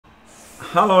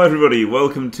Hello everybody,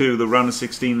 welcome to the round of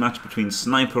 16 match between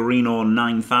Sniperino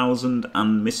 9000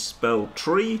 and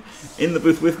MisspelledTree. In the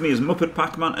booth with me is Muppet,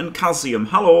 Pacman and Calcium.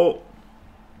 Hello!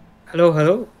 Hello,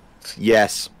 hello.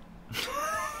 Yes.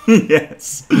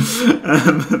 Yes.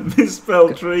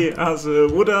 MisspelledTree has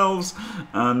Wood Elves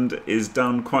and is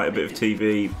down quite a bit of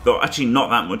TV. Though actually not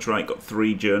that much, right? Got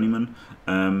 3 Journeymen.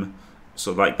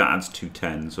 So like that adds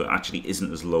 210, so it actually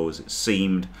isn't as low as it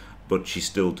seemed. But she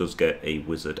still does get a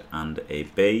Wizard and a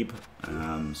Babe.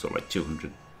 So like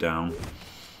 200 down.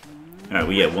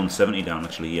 Well, yeah, 170 down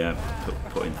actually, yeah.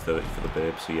 Put in 30 for the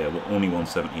Babe, so yeah, only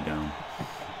 170 down.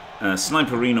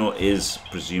 Sniperino is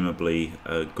presumably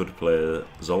a good player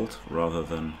Zolt rather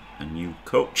than a new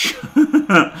coach.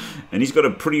 And he's got a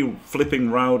pretty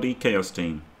flipping rowdy Chaos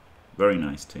team. Very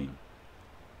nice team.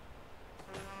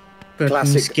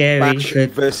 Classic scary, Bash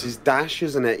versus Dash,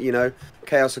 isn't it? You know,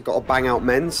 Chaos have got to bang out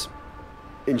men's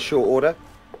in short order.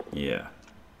 Yeah.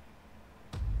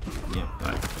 Yeah.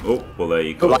 Oh, well there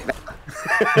you go. Like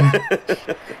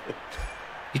that.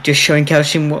 You're just showing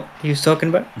Calcium what he was talking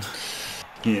about?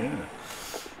 Yeah.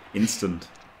 Instant.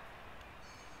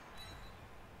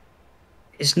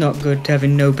 It's not good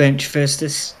having no bench versus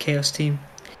this Chaos team.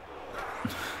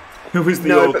 Who is the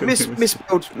No, but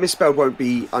Misspelled won't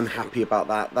be unhappy about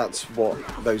that. That's what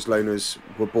those loners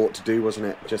were bought to do, wasn't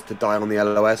it? Just to die on the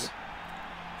LOS.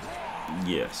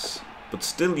 Yes. But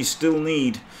still, you still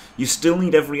need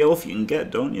every elf you can get,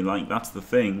 don't you? Like, that's the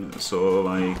thing. So,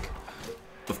 like,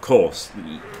 of course,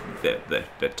 they're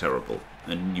terrible.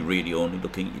 And you're really only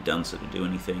looking at your dancer to do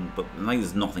anything. But, like,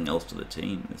 there's nothing else to the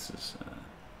team. This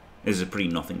is a pretty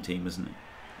nothing team, isn't it?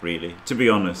 Really, to be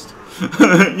honest.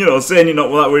 You know, saying you're not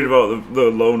that worried about the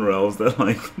loner elves, they're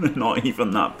not even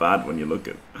that bad when you look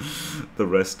at the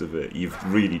rest of it. You've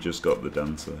really just got the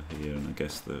dancer here, and I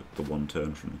guess the one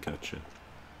turn from the catcher.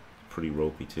 Pretty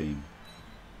ropey team.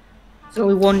 There's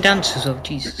only one dancer, so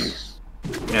Jesus.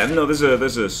 Yeah, no,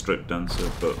 there's a strip dancer,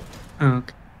 but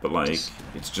Okay. but like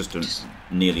it's just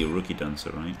nearly a rookie dancer,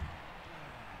 right?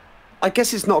 I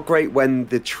guess it's not great when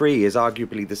the tree is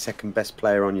arguably the second best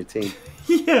player on your team.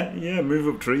 Yeah,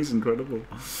 move up tree's incredible.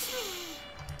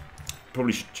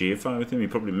 Probably should GFI with him.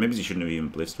 Maybe he shouldn't have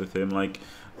even blitzed with him. Like,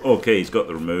 okay, he's got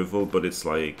the removal, but it's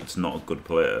like it's not a good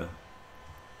player.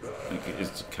 Like,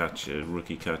 it's a catcher,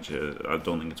 rookie catcher. I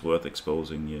don't think it's worth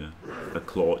exposing a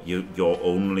claw. Your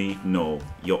only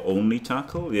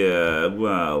tackle. Yeah,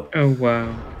 well. Oh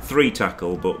wow. 3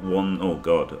 tackle, but 1. Oh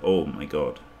god. Oh my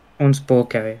god. One's ball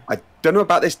carrier. I don't know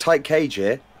about this tight cage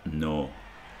here. No.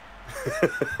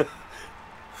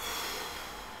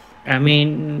 I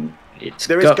mean,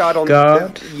 there is guard on.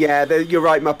 Guard. Yeah, you're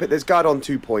right, Muppet. There's guard on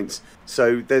 2 points,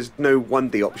 so there's no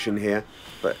 1D option here.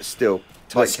 But still,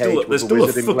 tight cage. There's still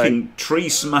a fucking tree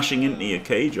smashing into your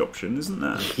cage option, isn't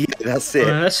there? Yeah, that's it.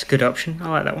 That's a good option. I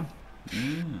like that one.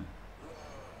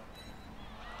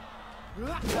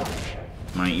 Yeah.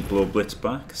 Mighty blow blitz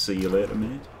back. See you later,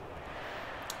 mate.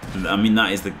 I mean,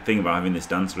 that is the thing about having this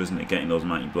dancer, isn't it? Getting those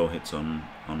mighty blow hits on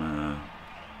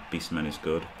Beastmen is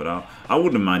good, but I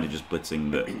wouldn't have minded just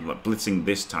blitzing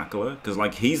this tackler, because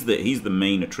like he's the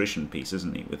main attrition piece,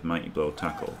 isn't he? With mighty blow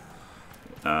tackle.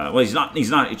 Well, he's not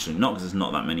actually not, because there's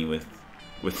not that many with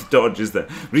dodge, is there?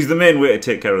 But he's the main way to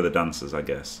take care of the dancers, I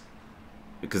guess.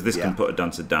 Because this can put a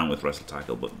dancer down with wrestle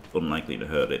tackle, but unlikely to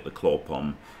hurt it. The claw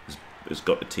palm has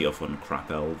got to tee off on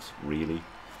crap elves, really.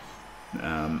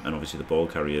 And obviously the ball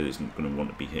carrier isn't going to want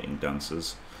to be hitting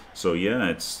dancers. So yeah,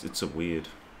 it's a weird.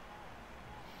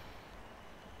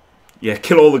 Yeah,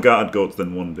 kill all the guard goats,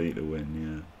 then 1D to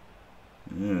win.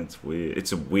 Yeah, it's weird.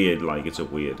 It's a weird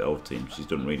elf team. She's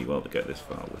done really well to get this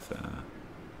far with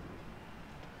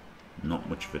not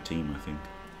much of a team, I think.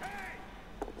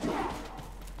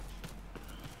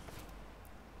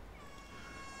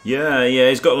 Yeah,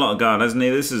 he's got a lot of guard, hasn't he?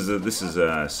 This is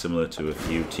similar to a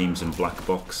few teams in Black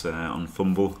Box on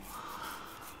Fumble.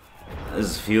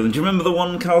 There's a few. Do you remember the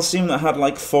one, Calcium, that had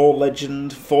like 4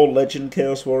 legend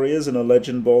Chaos Warriors and a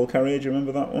legend ball carrier? Do you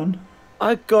remember that one?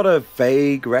 I've got a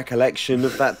vague recollection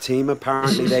of that team.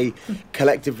 Apparently, they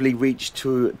collectively reached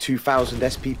 2,000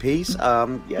 SPPs.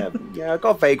 Yeah, I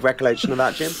got a vague recollection of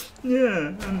that, Jim.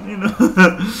 Yeah, and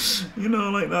you know,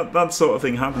 like that sort of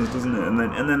thing happens, doesn't it?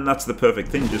 And then that's the perfect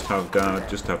thing. Just have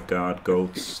guard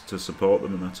goats to support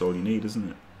them, and that's all you need, isn't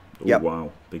it? Oh yep.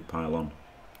 Wow, big pile on.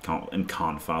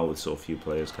 Can't foul with so few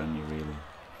players, can you really?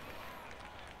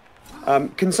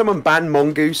 Can someone ban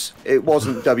Mongoose? It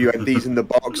wasn't WMDs in the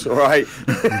box, all right.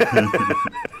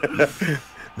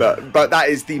 but that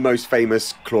is the most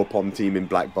famous Clawpom team in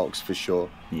Black Box for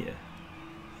sure. Yeah.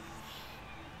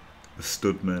 The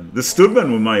Studmen. The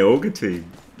Studmen were my ogre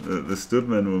team. the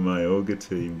Studmen were my ogre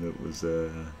team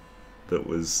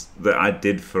that I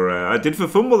did for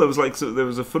Fumble. There was like there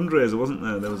was a fundraiser, wasn't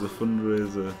there? There was a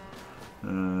fundraiser,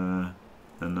 and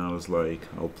I was like,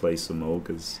 I'll play some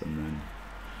ogres, and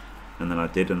then I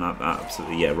did, and that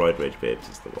absolutely, yeah, Ride Rage Babes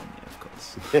is the one, yeah, of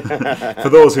course. For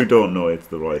those who don't know, it's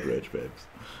the Ride Rage Babes,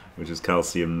 which is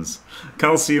Calcium's.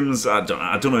 I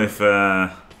don't know if.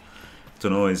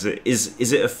 Don't know. Is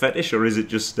it a fetish or is it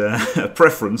just a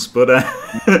preference? But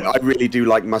I really do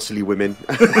like muscly women.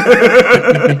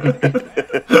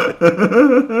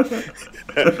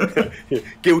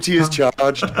 Guilty as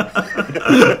charged.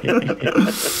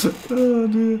 Oh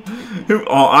dear.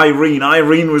 Oh, Irene.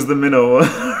 Irene was the minnow.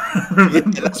 Yeah,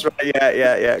 that's right.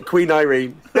 Yeah. Queen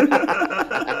Irene.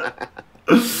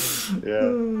 Yeah.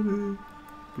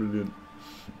 Brilliant.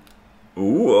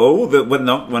 We're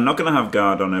not going to have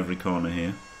guard on every corner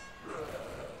here.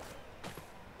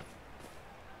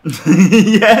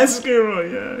 Yes, Guru.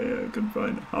 Yeah, I can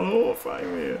find it. Hello,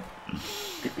 I'm here.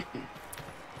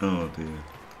 Oh dear.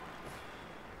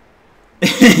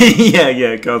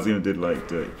 yeah, Kazim did like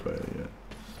dirty player, yeah.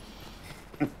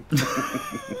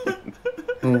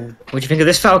 What do you think of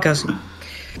this foul, Kaz?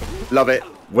 Love it.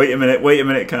 Wait a minute,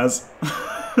 Kaz.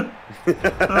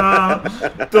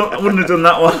 I wouldn't have done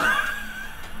that one.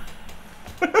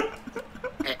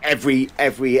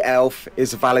 Every elf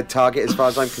is a valid target as far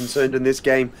as I'm concerned in this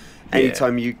game.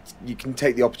 Anytime you can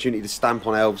take the opportunity to stamp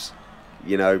on elves,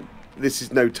 you know, this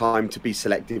is no time to be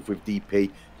selective with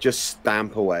DP. Just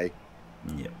stamp away.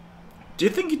 Yeah. Do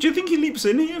you think he leaps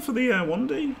in here for the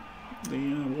 1D?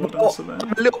 The war dancer there?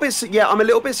 I'm a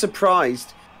little bit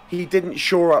surprised he didn't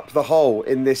shore up the hole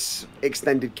in this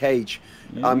extended cage.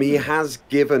 Yeah. He has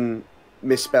given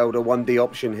Misspelled a 1D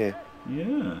option here.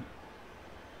 Yeah.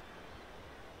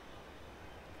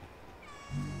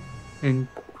 And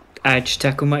edge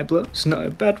tackle might blow. It's not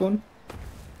a bad one.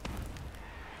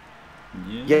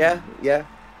 Yeah.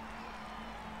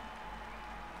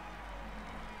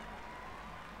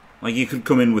 Like you could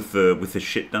come in with the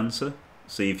shit dancer.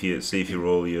 See if you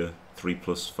roll your 3+,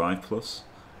 5+,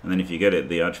 and then if you get it,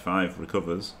 the edge 5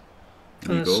 recovers.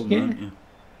 And you're golden,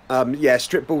 aren't you?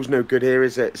 Strip ball's no good here,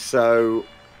 is it? So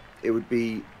it would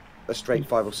be a straight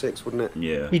 5 or 6, wouldn't it?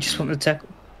 Yeah. You just want the tackle.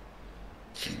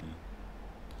 Yeah.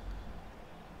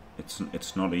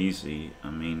 It's not easy.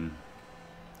 I mean,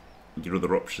 your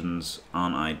other options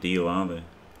aren't ideal, are they?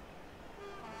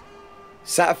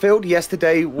 Satterfield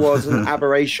yesterday was an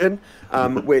aberration,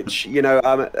 which, you know,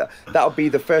 that'll be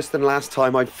the first and last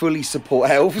time I fully support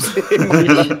elves in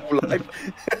real life.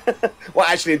 Well,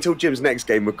 actually, until Jim's next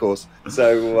game, of course.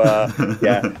 So,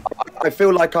 yeah, I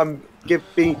feel like I'm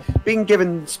being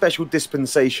given special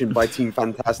dispensation by Team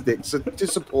Fantastic to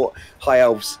support high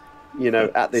elves, you know,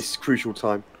 at this crucial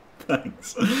time.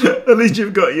 Thanks. At least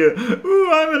you've got your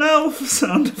 "Ooh, I'm an elf"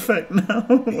 sound effect now.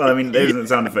 Well, I mean, there isn't a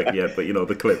sound effect yet, but you know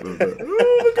the clip of the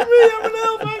 "Ooh, look at me, I'm an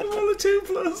elf, I can roll a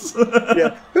 2+."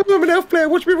 Yeah, "Ooh, I'm an elf player,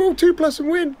 watch me roll 2+ and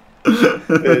win."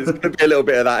 There's going to be a little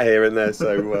bit of that here and there,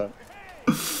 so...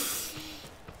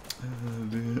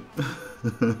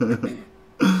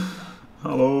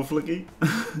 Hello, Flicky.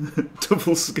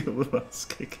 Double skill of ass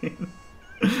kicking.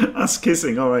 Ass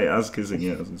kissing, alright, ass kissing,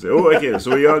 yeah. Oh, okay,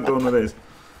 so we are going with this.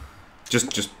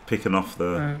 Just picking off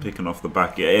the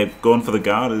back. Yeah, going for the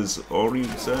guard, as Ori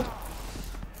said.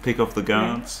 Pick off the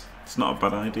guards. It's not a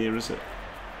bad idea, is it?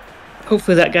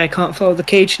 Hopefully that guy can't follow the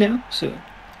cage now. So.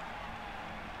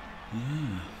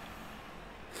 Yeah.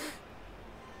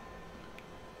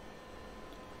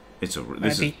 This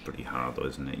is pretty hard, though,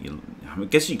 isn't it? I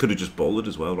guess you could have just bolted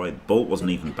as well, right? Bolt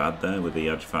wasn't even bad there with the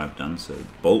Edge 5 dancer.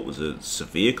 Bolt was a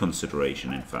severe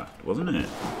consideration, in fact, wasn't it?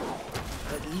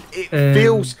 It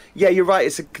feels... Yeah, you're right,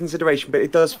 it's a consideration, but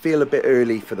it does feel a bit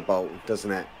early for the Bolt,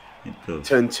 doesn't it? It does.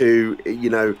 Turn 2,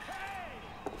 you know...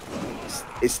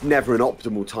 It's never an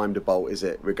optimal time to Bolt, is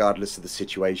it? Regardless of the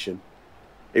situation.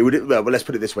 It would... Well, let's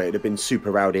put it this way. It would have been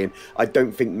super rowdy, and I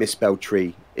don't think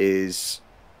MisspelledTree is...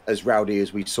 as rowdy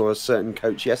as we saw a certain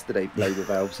coach yesterday play with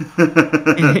Elves.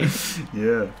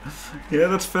 yeah,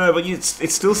 that's fair. But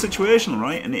it's still situational,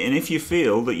 right? And if you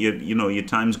feel that your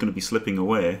time's going to be slipping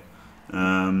away,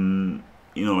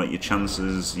 like your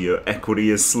chances, your equity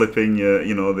is slipping.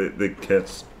 The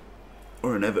kits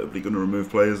are inevitably going to remove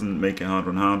players and make it harder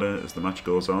and harder as the match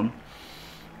goes on.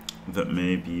 That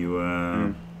maybe you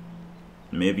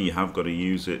have got to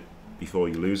use it before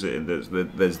you lose it. And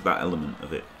there's that element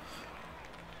of it.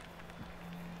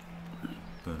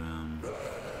 But,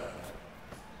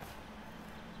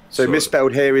 so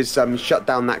Misspelled here is shut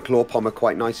down that claw pommer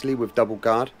quite nicely with double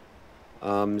guard.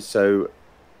 So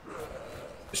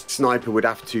Sniper would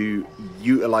have to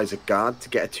utilize a guard to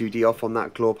get a 2D off on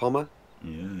that claw pommer.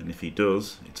 Yeah, and if he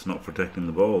does, it's not protecting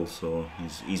the ball, so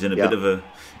he's in a bit of a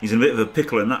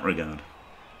pickle in that regard.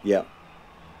 Yeah.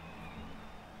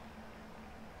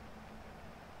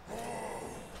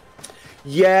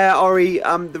 Yeah, Ori,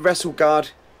 the wrestle guard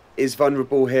is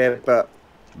vulnerable here, but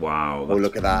wow, oh,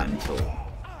 look at that. Mental.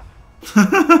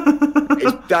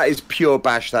 That is pure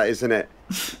bash, that, isn't it?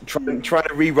 Trying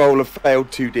to re-roll a failed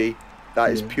 2D.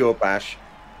 That is pure bash.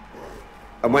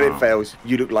 And when it fails,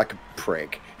 you look like a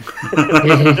prick.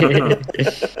 I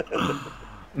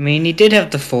mean, he did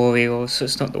have the 4 rerolls, so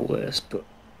it's not the worst, but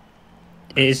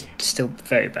it is still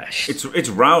very bash. It's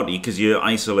rowdy because you're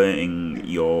isolating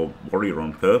your warrior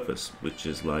on purpose, which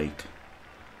is like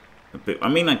a bit. I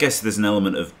mean, I guess there's an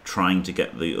element of trying to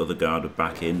get the other guard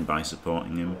back in by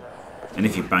supporting him, and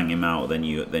if you bang him out, then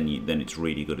it's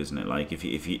really good, isn't it? Like if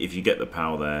you get the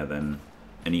power there, then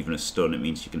and even a stun, it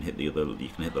means you can hit the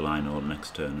line or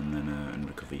next turn and then and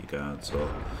recover your guard. So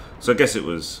I guess it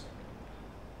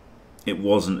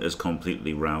wasn't as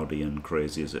completely rowdy and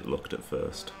crazy as it looked at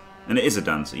first. And it is a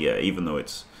dancer, yeah. Even though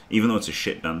it's a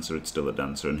shit dancer, it's still a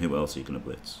dancer. And who else are you gonna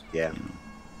blitz? Yeah. You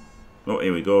know? Oh,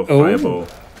 here we go, fireball.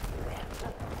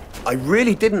 I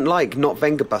really didn't like not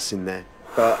Vengabus in there,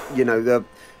 but you know the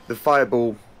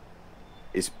fireball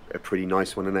is a pretty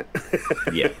nice one, isn't it?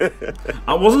 Yeah.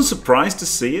 I wasn't surprised to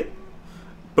see it,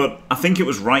 but I think it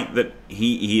was right that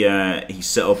he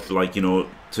set up, like, you know,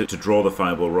 to draw the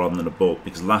fireball rather than a bolt,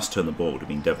 because last turn the bolt would have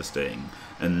been devastating.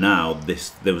 And now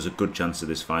there was a good chance of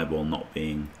this fireball not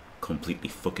being completely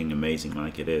fucking amazing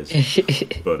like it is.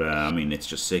 But I mean, it's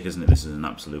just sick, isn't it? This is an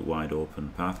absolute wide open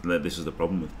path. This is the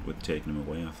problem with taking him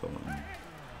away, I thought.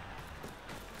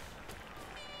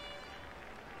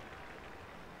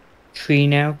 Tree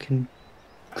now can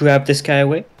grab this guy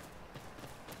away.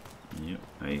 Yep.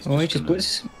 He just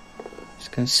blitz.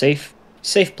 Just gonna safe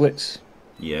blitz.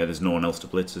 Yeah, there's no one else to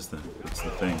blitz, is there? That's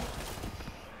the thing.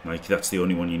 Like, that's the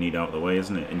only one you need out of the way,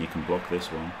 isn't it? And you can block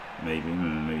this one. Maybe.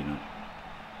 Maybe not.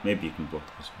 Maybe you can block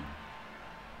this one.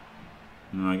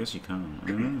 No, I guess you can't. I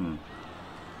don't know.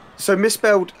 So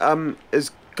Misspelled has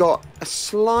got a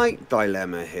slight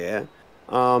dilemma here.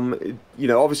 You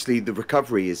know, obviously the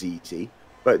recovery is easy,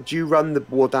 but do you run the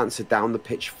War Dancer down the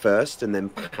pitch first and then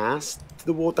pass to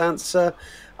the War Dancer?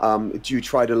 Do you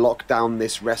try to lock down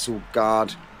this Wrestle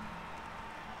Guard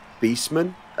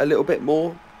Beastman a little bit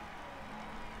more?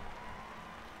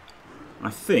 I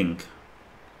think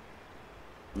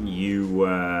you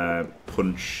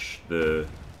punch this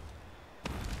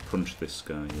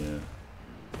guy, yeah.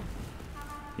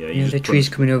 Yeah, the tree's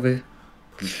coming over.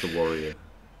 Punch the warrior.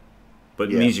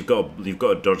 But it means you've got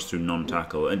to dodge through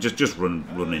non-tackle and just run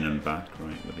in and back,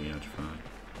 right, with the edge 5.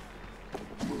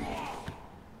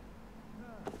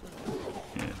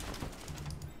 Yeah.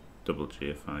 Double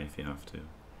GFI if you have to. You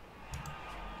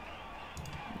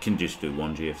can just do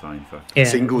one GFI, in fact. Yeah.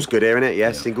 Single's good here, innit?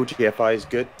 Yeah, single GFI is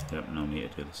good. Yep, no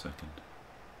need to do the second.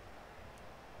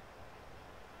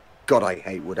 God, I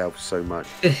hate Wood Elves so much.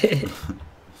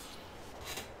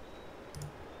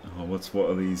 Oh, what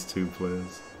are these two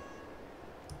players?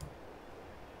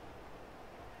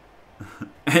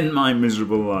 End my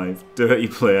miserable life. Dirty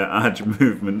player, edge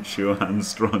movement, sure hand,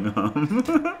 strong arm.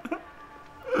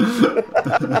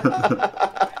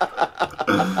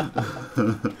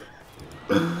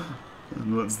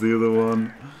 And what's the other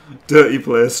one? Dirty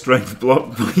player, strength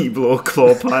block, body blow,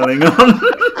 claw piling on.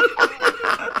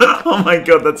 Oh my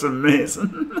god, that's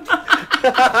amazing.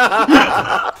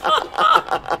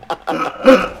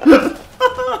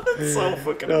 That's so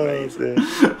fucking amazing.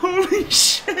 Holy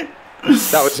shit.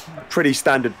 That was a pretty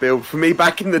standard build for me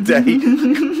back in the day.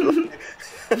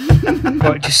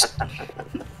 What, just...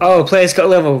 Oh, player's got a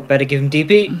level. Better give him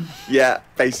DP. Yeah,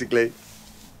 basically.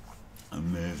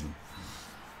 Amazing.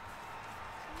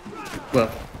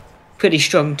 Well, pretty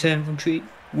strong turn from Tree.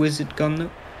 Wizard gone though.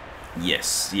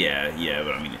 Yes, yeah,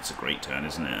 but I mean, it's a great turn,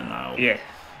 isn't it? And now,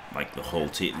 like, the whole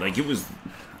team, like, it was,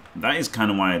 that is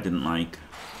kind of why I didn't like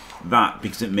that,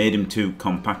 because it made him too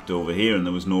compact over here, and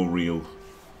there was no real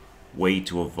way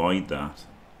to avoid that.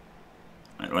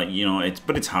 Like, you know,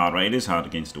 but it's hard, right? It is hard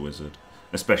against a wizard,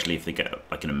 especially if they get,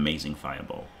 like, an amazing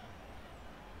fireball.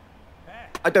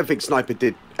 I don't think Sniper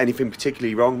did anything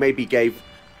particularly wrong. Maybe gave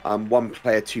one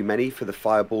player too many for the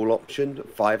fireball option,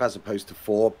 5 as opposed to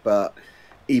 4, but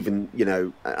even, you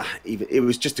know, even it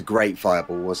was just a great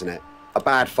fireball, wasn't it? A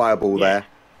bad fireball there,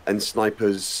 and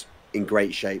Sniper's in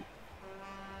great shape.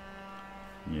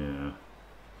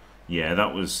 Yeah,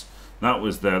 that was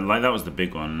the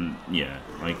big one. Yeah,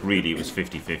 like, really, it was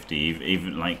 50-50.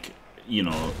 Even, like, you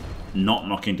know, not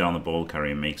knocking down the ball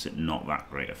carrier makes it not that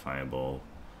great a fireball.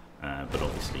 But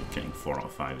obviously getting 4 out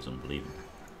of 5 is unbelievable.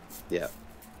 Yeah.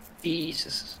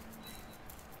 Jesus.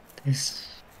 This.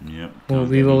 Yep. More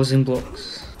rerolls in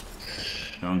blocks.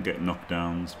 Can't get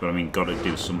knockdowns, but I mean, got to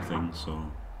do something. So.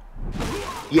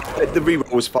 Yeah, the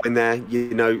reroll was fine there.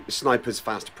 You know, Sniper's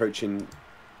fast approaching.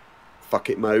 Fuck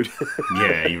it mode.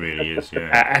 Yeah, he really is.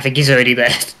 Yeah. I think he's already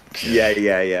there.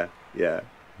 Yeah. Yep.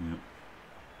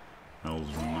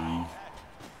 Elves 9.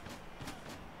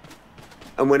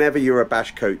 And whenever you're a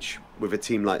bash coach with a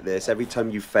team like this, every time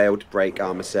you fail to break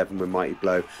armor 7 with Mighty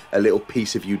Blow, a little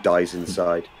piece of you dies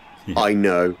inside. Yeah. I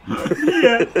know.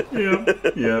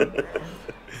 Yeah.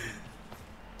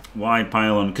 Why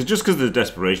pile on? Because of the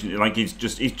desperation, like he's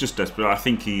just desperate. I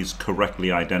think he's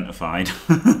correctly identified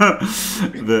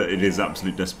that it is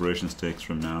absolute desperation stakes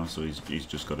from now. So he's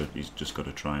just got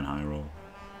to try and high roll,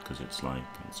 because it's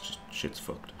just shit's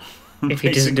fucked. If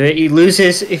he doesn't do it, he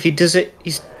loses. If he does it,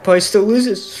 he's probably still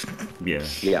loses. Yeah.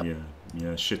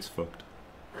 Shit's fucked.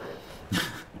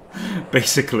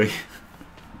 Basically,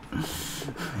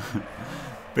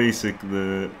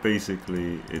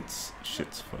 it's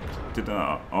shit's fucked.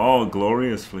 Oh,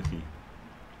 glorious Flicky.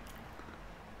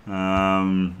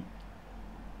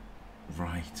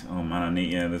 Right. Oh man,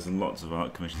 there's lots of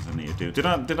art commissions I need to do.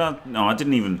 No, I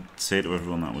didn't even say to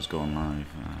everyone that was going live.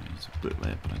 It's a bit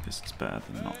late, but I guess it's better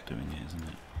than not doing it, isn't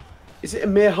it? Is it a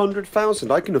mere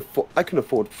 100,000? I can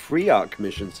afford 3 art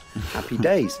commissions. Happy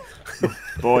days.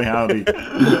 Boy, howdy.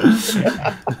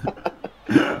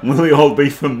 Will we all be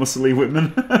from muscly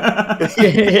women?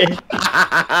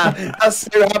 That's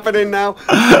still happening now.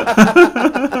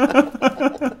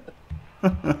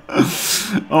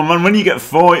 Oh man, when you get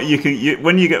 4, you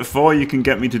can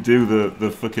get me to do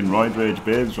the fucking Ride Rage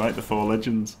babes, right? The 4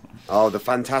 legends. Oh, the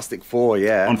Fantastic 4,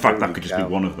 yeah. In fact, that could just be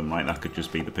one of them, right? That could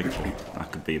just be the picture.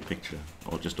 That could be a picture,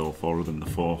 or just all 4 of them. The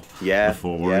 4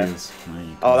 warriors.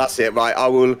 Yeah. Oh, that's it, right? I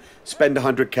will spend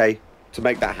 100k to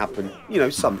make that happen. You know,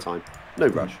 sometime. No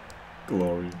rush.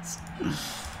 Glorious.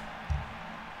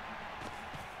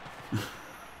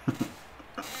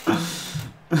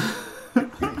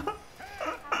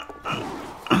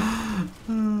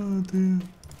 Oh dear.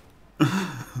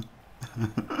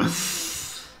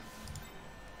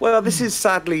 Well, this is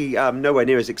sadly nowhere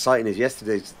near as exciting as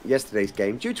yesterday's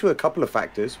game, due to a couple of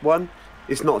factors. One,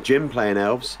 it's not Jim playing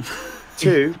elves.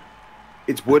 2,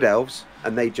 it's wood elves,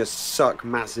 and they just suck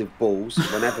massive balls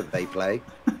whenever they play.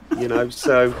 You know,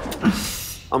 so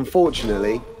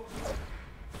unfortunately,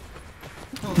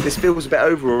 this feels a bit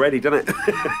over already, doesn't it?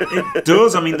 It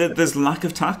does. I mean, there's lack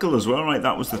of tackle as well, right?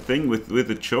 That was the thing with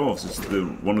the Chorfs. It's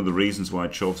one of the reasons why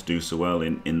Chorfs do so well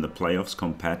in the playoffs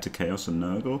compared to Chaos and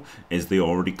Nurgle is they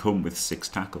already come with 6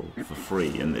 tackle for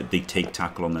free, and they take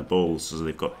tackle on their balls, so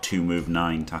they've got 2 move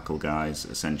 9 tackle guys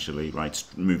essentially, right?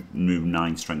 Move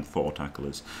 9 strength 4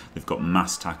 tacklers. They've got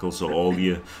mass tackle, so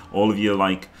all of your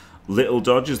like little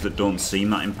dodges that don't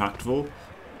seem that impactful,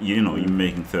 you know, you're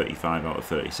making 35 out of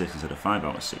 36 instead of 5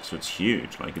 out of 6, so it's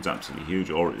huge. Like, it's absolutely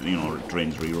huge. Or, you know, it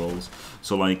drains rerolls.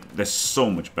 So, like, they're so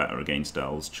much better against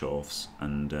Elves, Chorfs,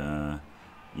 and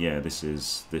yeah, this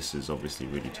is obviously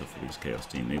really tough for this Chaos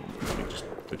team.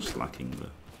 They're just lacking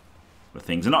the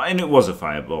things, and it was a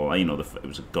fireball. You know, it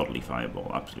was a godly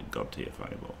fireball, absolute god tier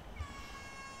fireball.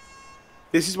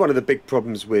 This is one of the big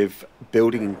problems with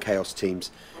building in Chaos teams.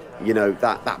 You know,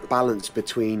 that balance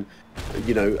between,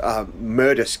 you know,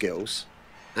 murder skills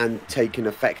and taking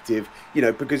effective, you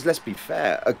know, because let's be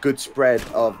fair, a good spread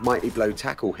of Mighty Blow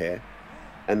tackle here,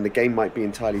 and the game might be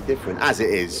entirely different. As it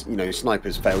is, you know,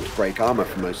 Snipers failed to break armor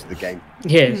for most of the game.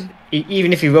 Yes,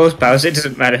 even if he rolls powers, it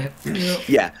doesn't matter.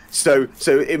 Yeah, so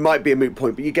it might be a moot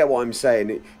point, but you get what I'm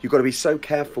saying. You've got to be so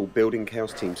careful building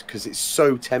Chaos teams, because it's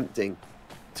so tempting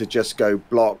to just go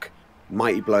block,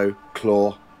 Mighty Blow,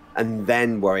 claw, and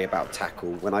then worry about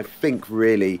tackle, when I think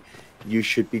really you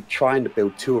should be trying to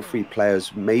build 2 or 3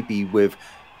 players maybe with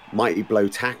Mighty Blow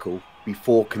tackle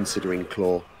before considering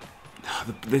claw.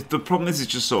 The problem is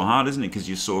it's just so hard, isn't it? Because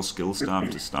you're so skill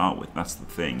starved to start with. That's the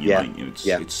thing.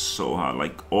 It's so hard.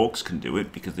 Like, Orcs can do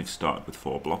it because they've started with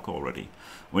 4 block already.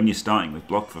 When you're starting with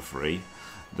block for free,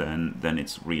 then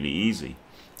it's really easy.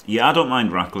 Yeah, I don't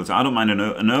mind Racklers. I don't mind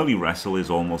an early wrestle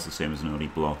is almost the same as an early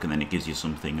block, and then it gives you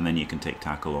something, and then you can take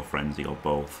tackle or frenzy or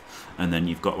both, and then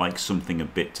you've got like something a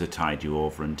bit to tide you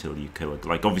over until you kill it.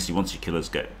 Like, obviously once your killers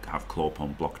have claw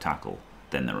pom block tackle,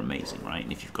 then they're amazing, right?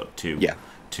 And if you've got two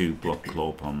block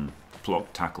claw pom,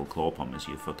 block tackle claw pommers,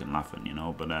 you're fucking laughing, you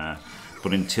know.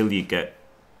 But until you get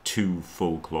 2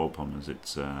 full claw pommers,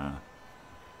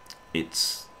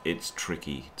 it's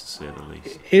tricky to say the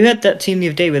least. Who had that team the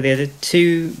other day where they had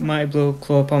 2 Mighty Blow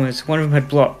claw bombers? One of them had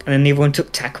block, and then the other one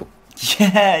took tackle.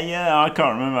 Yeah, I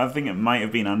can't remember. I think it might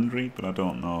have been Andre, but I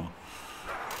don't know.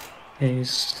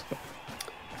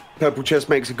 Purple Chest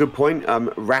makes a good point.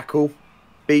 Rackle,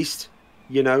 Beast,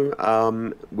 you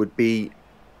know, would be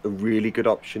a really good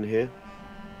option here.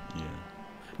 Yeah.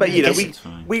 But, you know,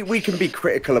 we can be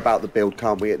critical about the build,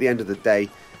 can't we? At the end of the day,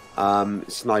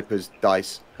 Sniper's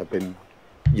dice have been,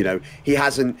 you know, he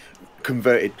hasn't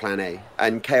converted plan A,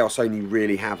 and Chaos only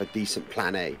really have a decent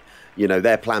plan A. You know,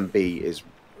 their plan B is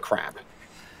crap.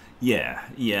 Yeah.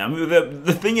 I mean,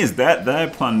 the thing is that their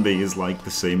plan B is like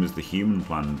the same as the human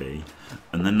plan B,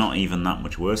 and they're not even that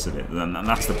much worse at it. And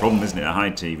that's the problem, isn't it? At high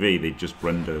TV, they just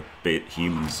render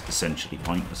humans essentially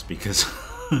pointless because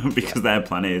because their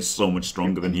plan A is so much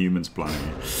stronger than humans' plan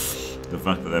A. The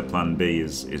fact that their plan B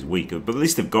is weaker, but at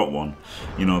least they've got one.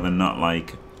 You know, they're not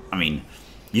like, I mean,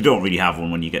 you don't really have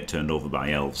one when you get turned over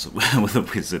by elves with a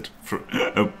wizard,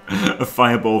 a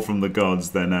fireball from the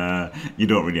gods. Then you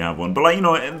don't really have one. But like, you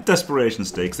know, desperation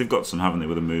stakes, they've got some, haven't they,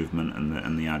 with the movement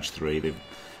and the Edge 3.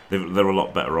 They're a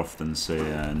lot better off than say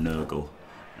Nurgle.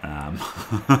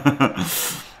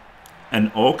 And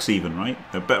orcs even, right?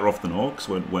 They're better off than orcs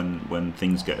when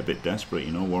things get a bit desperate.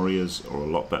 You know, warriors are a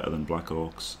lot better than black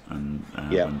orcs, and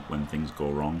when things go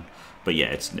wrong. But yeah,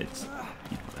 it's you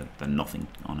know, they're nothing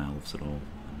on elves at all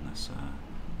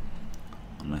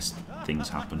unless things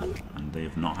happen, and they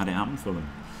have not had it happen for them.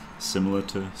 Similar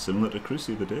to Cruce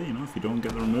the other day. You know, if you don't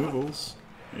get the removals,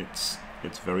 it's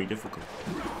very difficult.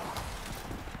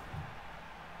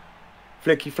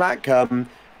 Flicky Flack,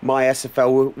 my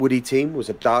SFL Woody team was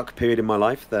a dark period in my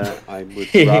life that I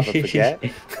would rather forget.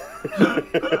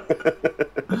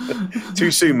 Too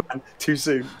soon, man. Too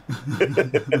soon.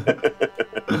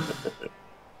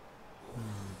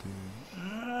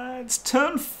 It's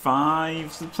turn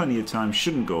 5. There's plenty of time.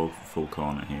 Shouldn't go full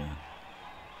corner here.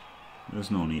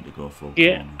 There's no need to go full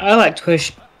corner. I liked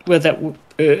where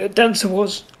that dancer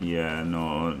was.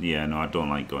 No, I don't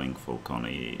like going full corner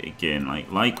again.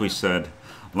 Like we said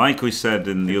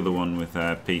in the other one with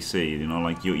PC, you know,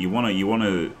 like you want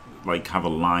to like have a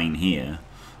line here,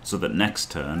 so that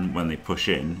next turn when they push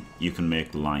in, you can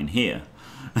make the line here,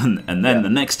 and then the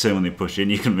next turn when they push in,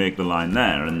 you can make the line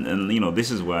there, and you know,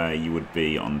 this is where you would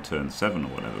be on turn 7 or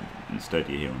whatever. Instead,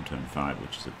 you're here on turn 5,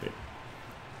 which is a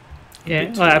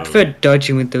bit. I prefer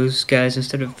dodging with those guys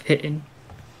instead of hitting.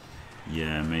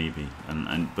 Yeah, maybe,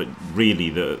 but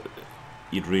really,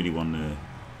 you'd really want to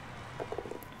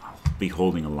be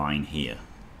holding a line here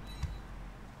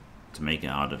to make it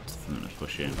harder for them to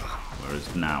push in.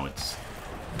 Whereas now it's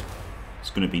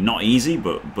going to be not easy,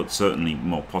 but certainly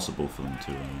more possible for them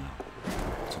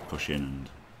to push in. And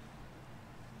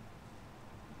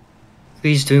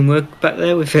he's doing work back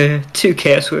there with 2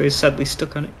 Chaos Warriors sadly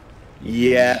stuck on it.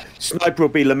 Yeah, Sniper will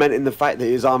be lamenting the fact that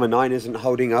his armor 9 isn't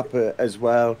holding up as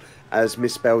well as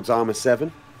Misspelled's armor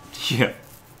 7. Yeah.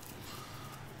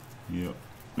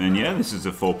 And yeah, this is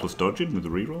a 4+ dodging with a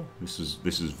reroll. This is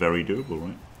very doable,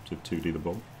 right? To 2D the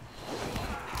ball.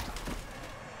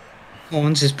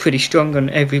 Horns is pretty strong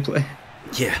on every play.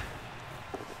 Yeah.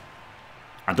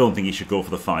 I don't think he should go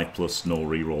for the 5+ no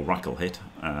reroll Rackle hit.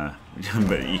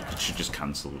 But he should just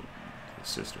cancel the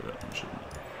assist with that one, shouldn't he?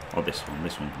 Or this one.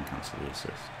 This one can cancel the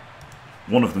assist.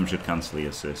 One of them should cancel the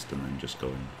assist and then just go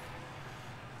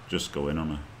in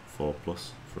on a 4+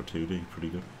 for a 2D. Pretty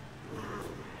good.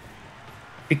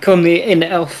 Become the in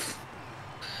elf.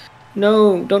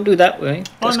 No, don't do that way.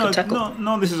 That's good tackle.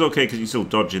 No, this is okay because you still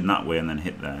dodge in that way and then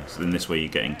hit there. So then this way you're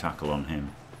getting tackle on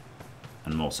him.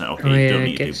 And more set. Okay, you don't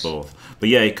need to do both. But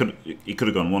yeah, he could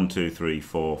have gone 1, 2, 3,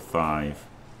 4, 5,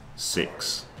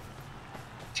 6.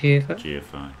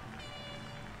 GFI.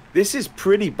 This is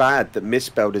pretty bad that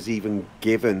Misspelled has even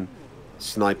given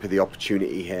Sniper the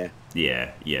opportunity here.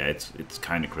 Yeah, it's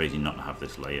kind of crazy not to have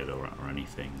this layered or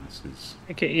anything. This is.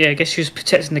 Okay, yeah, I guess she was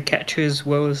protecting the catcher as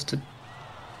well as to.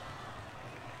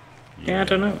 Yeah, I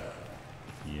don't know.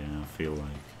 Yeah, I feel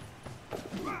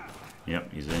like.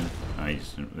 Yep, he's in.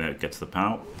 There gets the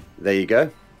pout. There you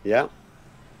go. Yeah.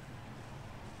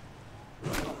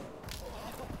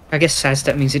 I guess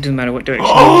sidestep means it doesn't matter what direction.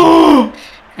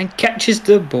 And catches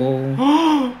the ball.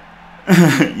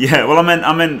 Yeah, well,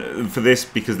 I meant for this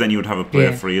because then you would have a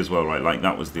player free as well, right? Like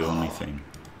that was the only thing.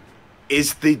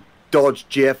 Is the dodge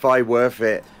GFI worth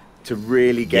it to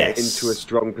really get into a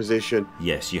strong position?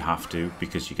 Yes, you have to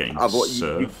because you're getting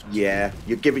served.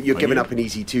 You're giving up an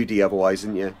easy 2D otherwise,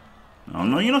 aren't you? Oh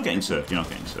no, you're not getting served. You're not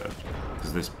getting served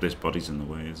because this body's in the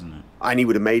way, isn't it? And he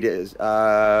would have made it as.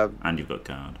 And you've got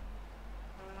guard.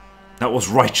 That was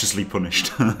righteously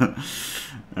punished.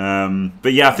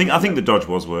 But yeah, I think the dodge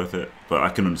was worth it. But I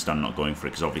can understand not going for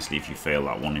it because obviously, if you fail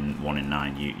that one in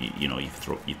 9, you know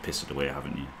you've pissed it away,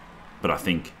 haven't you? But I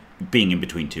think being in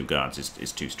between 2 guards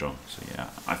is too strong. So yeah,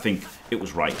 I think it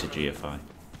was right to GFI.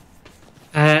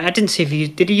 I didn't see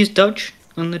if did he use dodge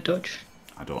on the dodge?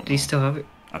 I don't know. Do you still have it?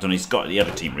 I don't know. He had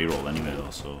a team reroll anyway, though.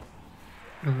 So.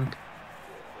 Okay.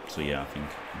 So yeah, I think.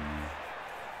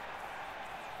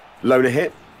 Loner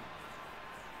hit.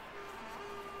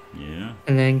 Yeah.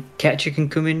 And then catcher can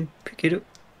come in, pick it up.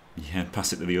 Yeah,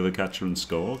 pass it to the other catcher and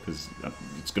score because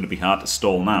it's going to be hard to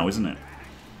stall now, isn't it?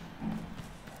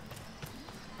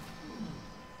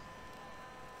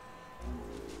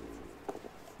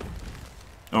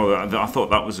 Oh, I thought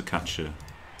that was a catcher.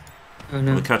 Oh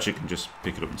no. Well, the catcher can just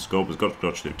pick it up and score, but he's got to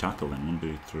dodge through tackle then. 1,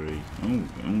 2, 3. Oh,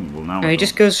 well now. No, he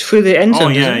just goes through the end zone. Oh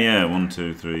yeah, yeah. 1,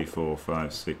 2, 3, 4,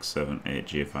 5, 6, 7, 8.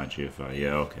 GFI.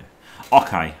 Yeah, okay.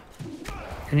 Okay.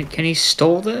 Can he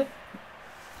stall there?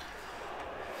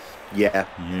 Yeah.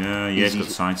 Yeah. He's got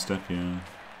sidestep. Yeah.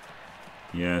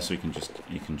 Yeah, so you can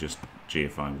just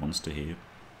GFI once to here.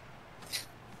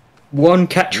 One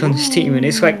catcher on this team, and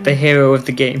it's like the hero of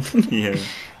the game. Yeah.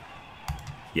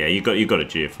 Yeah, you got a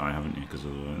GFI, haven't you? Because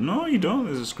no, you don't.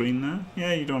 There's a screen there.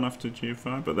 Yeah, you don't have to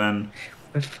GFI, but then.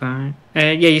 We're fine.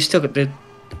 Yeah, you still got the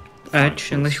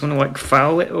edge, unless you want to like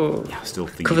foul it or yeah, I still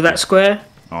think cover that square.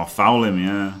 Oh, foul him,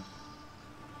 yeah.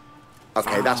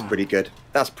 Okay, that's pretty good.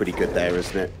 That's pretty good there,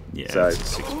 isn't it? Yeah, so,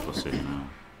 it's 6+ it now.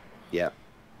 Yeah.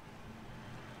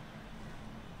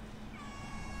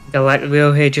 They're like the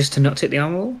wheel here just to not take the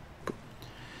arm roll.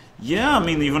 Yeah, I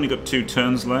mean, you've only got 2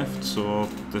 turns left, so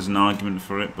there's an argument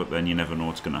for it, but then you never know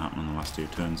what's going to happen on the last 2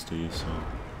 turns, do you? So,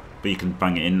 but you can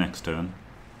bang it in next turn.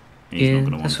 He's yeah,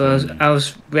 not gonna that's want what I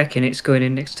was reckon it's going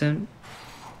in next turn.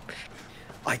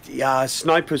 Yeah,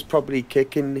 Sniper's probably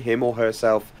kicking him or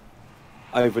herself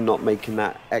over not making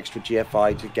that extra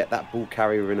GFI to get that ball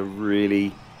carrier in a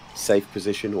really safe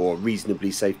position or a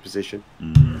reasonably safe position.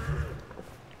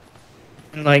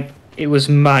 Like, it was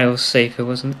miles safer,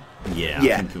 wasn't it? Yeah,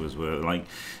 I think it was worth. Like,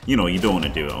 you know, you don't want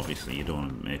to do it. Obviously, you don't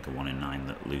want to make a 1 in 9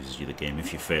 that loses you the game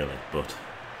if you fail it. But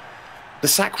the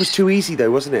sack was too easy,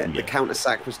 though, wasn't it? Yeah. The counter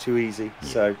sack was too easy. Yeah.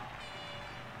 So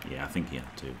yeah, I think he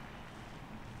had to.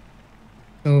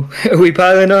 Oh, are we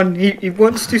piling on? He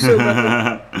wants to so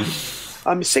bad.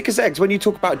 I'm sick as eggs when you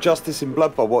talk about justice in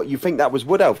Blood Bowl. What you think that was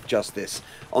Wood Elf justice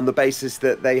on the basis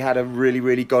that they had a really,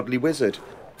 really godly wizard?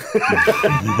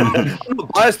 I'm not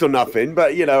biased or nothing,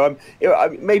 but you know,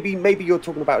 maybe you're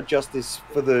talking about justice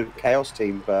for the Chaos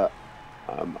team, but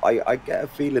I get a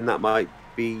feeling that might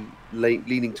be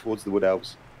leaning towards the Wood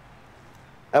Elves.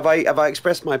 Have I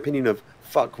expressed my opinion of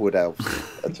fuck Wood Elves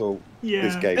at all? Yeah.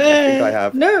 This game, I think I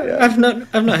have. No, yeah. I've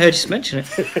not heard you mention it.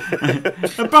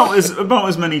 about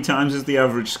as many times as the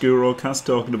average Skuro cast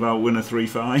talking about winner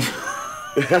 3-5.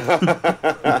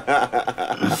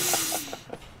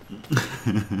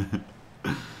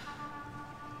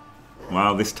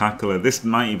 Wow, this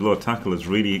mighty blow tackler has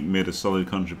really made a solid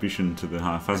contribution to the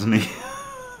half, hasn't he?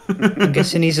 I'm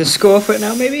guessing he's a score for it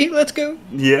now, maybe? Let's go.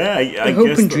 Yeah, I hope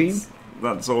guess and dream.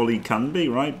 that's all he can be,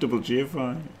 right? Double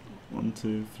GFI. 1,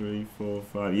 2, 3, 4,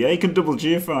 5. Yeah, he can double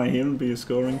GFI here and be a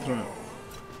scoring threat.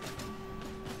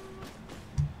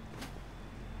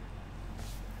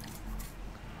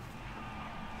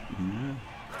 Yeah.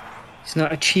 He's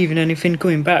not achieving anything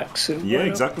going back, so Yeah,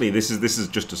 exactly. This is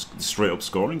just a straight up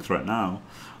scoring threat now.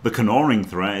 The canoring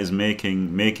threat is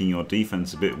making your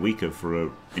defense a bit weaker for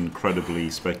an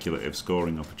incredibly speculative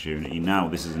scoring opportunity. Now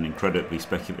this is an incredibly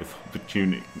speculative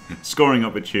scoring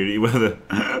opportunity where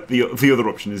the other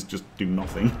option is just do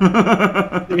nothing.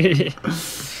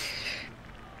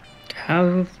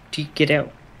 How do you get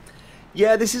out?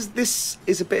 Yeah, this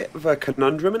is a bit of a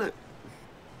conundrum, isn't it?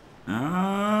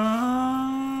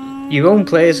 Your own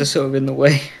players are sort of in the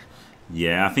way.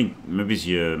 Yeah, I think maybe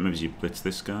you blitz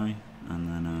this guy and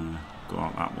then go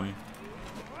out that way.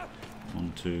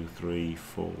 1, 2, 3,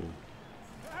 4,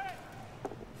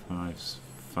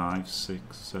 5,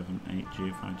 6, 7, 8,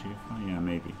 GFI. Yeah,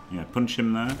 maybe. Yeah, punch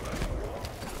him there.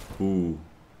 Ooh.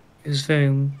 It was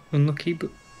very unlucky, but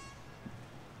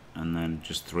And then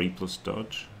just 3+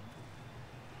 dodge.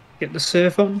 get the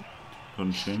surf on.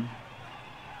 Punch him.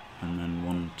 And then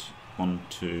 1,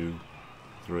 2,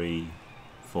 3,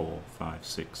 4, 5,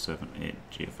 6, 7, 8,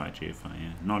 GFI,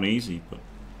 yeah. Not easy, but...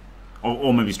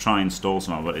 Or maybe he's trying to stall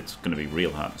somehow, but it's going to be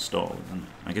real hard to stall, isn't it?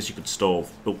 I guess you could stall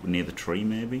up near the tree,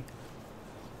 maybe?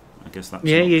 I guess that's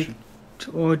an option.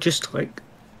 Or just like...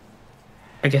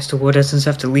 I guess the Wood Essence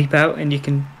have to leap out and you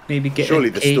can maybe get Surely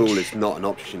a the cage. stall is not an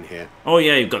option here. Oh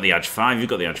yeah, you've got the Edge 5. You've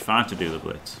got the Edge 5 to do the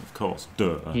blitz, of course.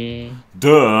 Duh. Yeah.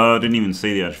 Duh. Didn't even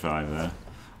see the Edge 5 there.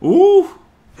 Ooh.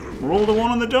 Roll the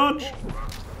 1 on the dodge.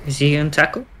 Is he on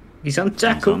tackle? He's on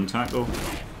tackle. He's on tackle.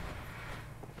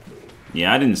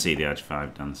 Yeah, I didn't see the Edge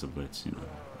 5 dancer blitz. You know,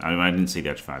 I didn't see the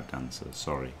Edge 5 dancer.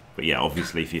 Sorry, but yeah,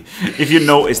 obviously, if you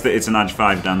notice that it's an Edge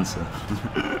 5 dancer,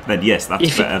 then yes,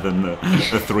 that's better than the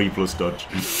 3+ dodge.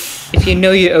 If you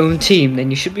know your own team, then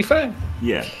you should be fine.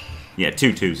 Yeah, yeah,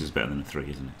 2 2s is better than a 3,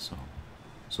 isn't it?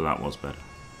 So that was better.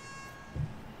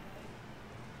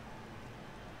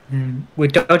 We're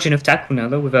dodging off tackle now,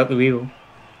 though, without the reroll.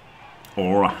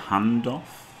 Or a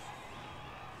handoff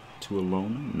to a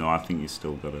loner? No, I think you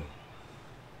still got to.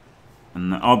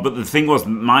 And but the thing was,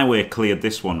 my way cleared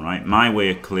this one, right? My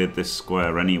way cleared this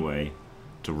square anyway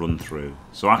to run through.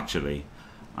 So actually,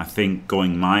 I think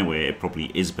going my way, it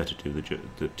probably is better to do the two.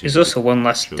 There's also one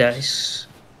last shows. dice.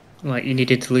 Like, you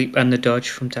needed the leap and the dodge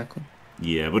from tackle.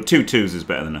 Yeah, but 2 2s is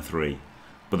better than a 3.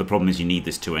 But the problem is you need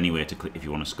this 2 anyway to if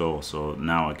you want to score. So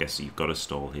now I guess you've got to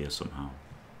stall here somehow.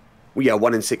 Well, yeah,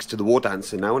 1 and 6 to the War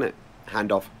Dancer now, isn't it?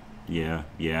 Handoff. Yeah,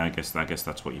 I guess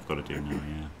that's what you've got to do now.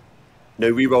 Yeah.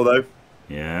 No reroll though.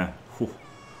 Yeah. Whew.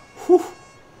 Whew.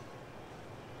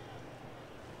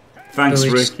 Thanks,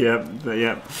 Rick. Yep.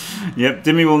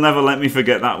 Dimmy will never let me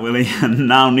forget that, will he? And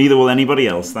now neither will anybody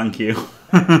else. Thank you.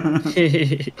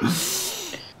 Makes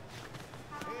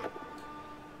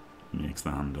the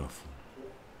handoff.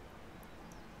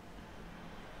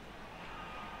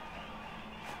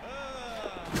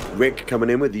 Rick coming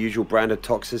in with the usual brand of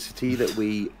toxicity that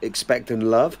we expect and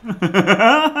love.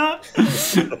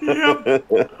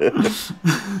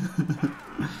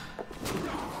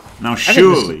 Now,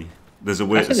 surely there's a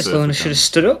way I to think this surf loner it should down. have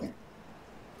stood up.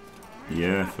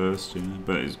 Yeah, first, yeah.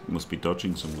 But it must be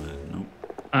dodging somewhere. Nope.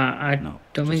 I No,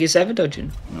 don't think it's ever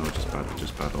dodging. No, just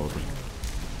bad ordering.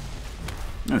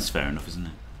 That's fair enough, isn't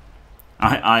it?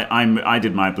 I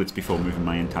did my blitz before moving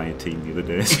my entire team the other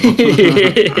day, so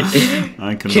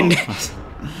I cannot.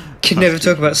 Can never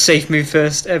talk about safe move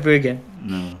first ever again.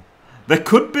 No, there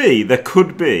could be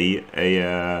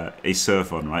a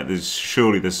surf on, right?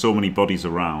 There's so many bodies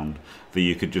around that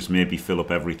you could just maybe fill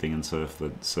up everything and surf the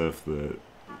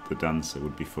dancer.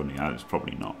 Would be funny. It's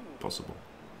probably not possible.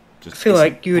 I feel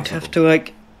like you would have to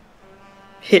like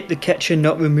hit the catch and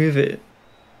not remove it.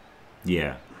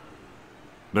 Yeah.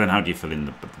 But then how do you fill in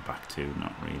the back two?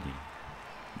 Not really.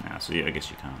 Nah, so yeah, I guess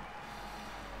you can't.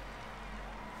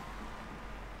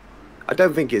 I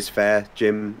don't think it's fair,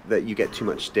 Jim, that you get too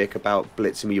much stick about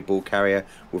blitzing with your ball carrier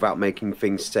without making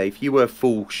things safe. You were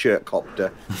full shirt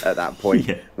copter at that point,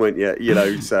 Yeah. weren't you? You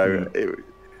know, so...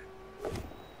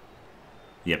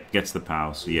 Yep, gets the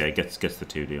power. So yeah, gets the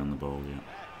 2D on the ball, yeah.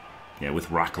 Yeah, with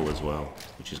Rackle as well,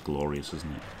 which is glorious, isn't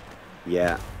it?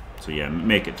 Yeah. So yeah,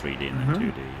 make it 3D and then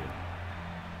 2D, yeah.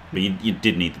 But you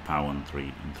did need the power on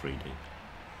 3D.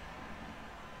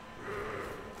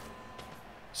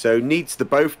 So needs the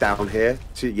both down here.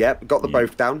 Yep, got the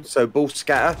both down. So ball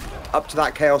scatter up to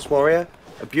that Chaos Warrior.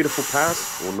 A beautiful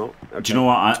pass, or not? Okay. Do you know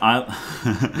what? I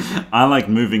I like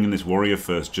moving in this Warrior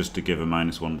first just to give a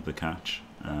 -1 to the catch,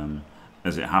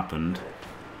 as it happened.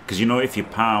 Because you know, if you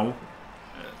POW,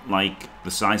 like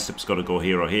the sidestep's got to go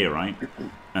here or here, right?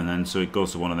 And then so it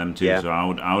goes to one of them too. Yeah. So I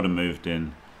would have moved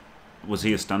in. Was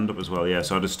he a stand-up as well? Yeah,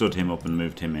 so I'd have stood him up and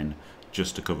moved him in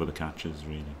just to cover the catches,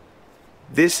 really.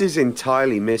 This is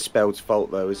entirely Misspelled's fault,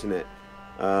 though, isn't it?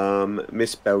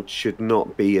 Misspelled should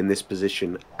not be in this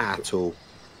position at all.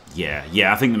 Yeah,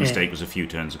 I think the mistake was a few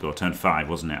turns ago. Turn 5,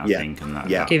 wasn't it? I think. And that,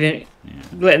 Letting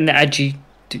the Agi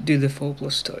do the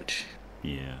 4+ touch.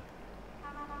 Yeah.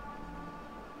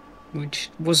 Which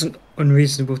wasn't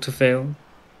unreasonable to fail.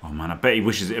 Oh man, I bet he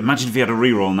wishes. Imagine if he had a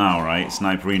reroll now, right?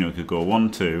 Sniperino could go 1,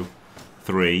 2,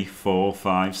 3, 4,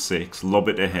 5, 6, lob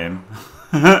it to him,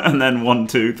 and then 1,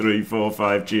 2, 3, 4,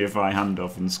 5 GFI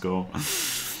handoff and score.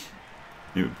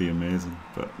 It would be amazing,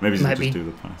 but maybe he'll just do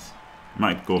the pass.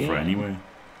 Might go for it anyway.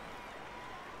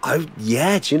 Oh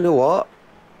yeah, do you know what?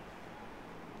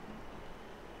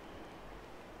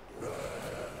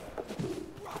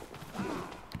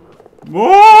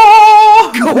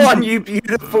 Whoa! Go on, you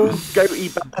beautiful goatee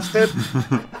bastard!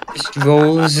 Just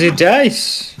roll the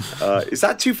dice. Is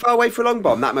that too far away for a long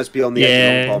bomb? That must be on the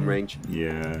edge of long bomb range.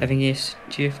 Yeah. I think yes.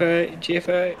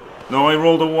 GFI. No, I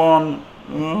rolled a 1.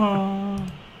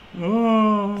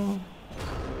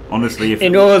 Honestly, if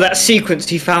in all of that sequence,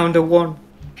 he found a 1.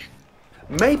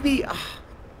 Maybe,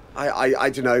 I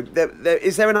don't know.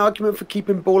 Is there an argument for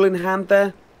keeping ball in hand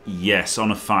there? Yes,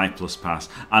 on a 5+ pass.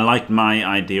 I liked my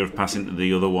idea of passing to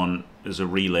the other one as a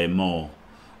relay more,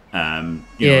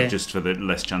 You know, just for the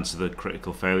less chance of the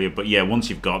critical failure. But yeah, once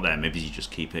you've got there, maybe you just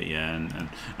keep it. Yeah,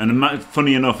 and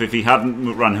funny enough, if he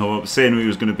hadn't ran him up, saying he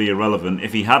was going to be irrelevant,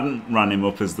 if he hadn't ran him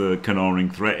up as the canoring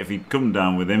threat, if he'd come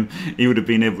down with him, he would have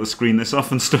been able to screen this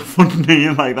off and stuff, wouldn't he?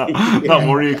 Like that, that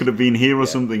warrior could have been here or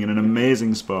something in an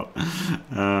amazing spot.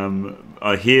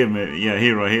 I hear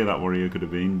that warrior could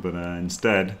have been, but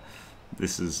instead,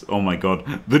 this is, oh my god,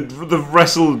 the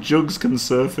wrestle jugs can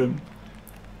surf him.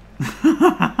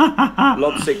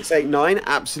 Lob 689,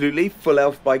 absolutely. Full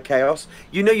elf by Chaos.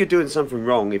 You know you're doing something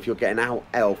wrong if you're getting out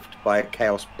elfed by a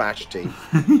Chaos bash team.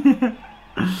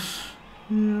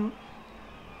 Yeah.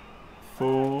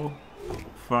 4,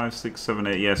 5, 6, 7,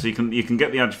 8. Yeah, so you can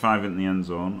get the edge 5 in the end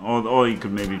zone, or you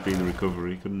could maybe be the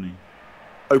recovery, couldn't he?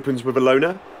 Opens with a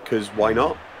loner, because why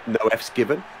not? No F's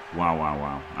given.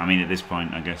 Wow. I mean, at this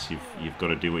point, I guess you've got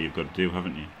to do what you've got to do,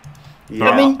 haven't you?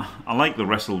 Yeah. I like the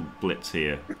wrestle blitz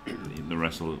here, the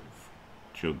wrestle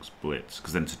jugs blitz,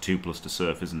 because then it's a 2+ to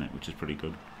surf, isn't it? Which is pretty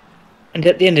good. And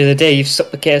at the end of the day, you've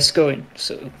stopped the chaos going.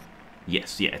 So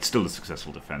yes, yeah, it's still a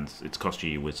successful defense. It's cost you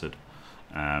your wizard.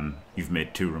 You've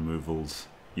made 2 removals.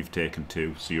 You've taken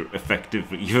 2, so you've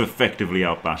effectively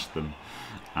outbashed them,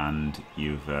 and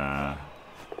you've. Well,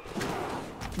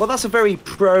 that's a very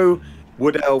pro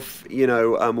Wood Elf,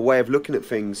 way of looking at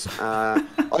things.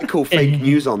 I call fake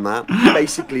news on that.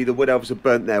 Basically, the Wood Elves have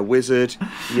burnt their wizard,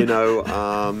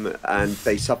 and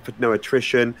they suffered no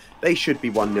attrition. They should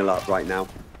be 1-0 up right now.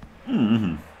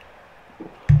 Mm-hmm.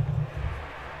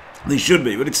 They should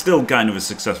be, but it's still kind of a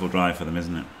successful drive for them,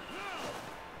 isn't it?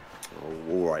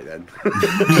 Oh, all right then.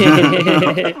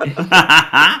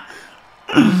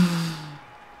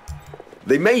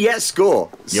 They may yet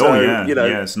score. So, yeah,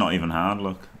 it's not even hard.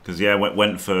 Look. Because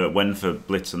went for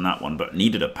blitz on that one, but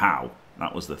needed a POW.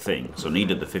 That was the thing. So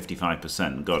needed the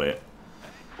 55%, got it.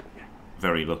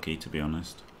 Very lucky, to be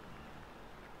honest.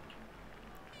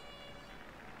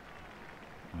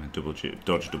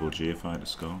 Dodge double G if I had to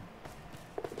score.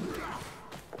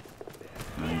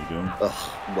 There you go.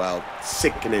 Ugh, well,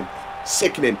 sickening.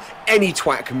 Any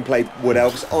twat can play Wood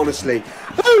Elves, honestly.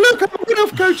 Oh, look, I'm a Wood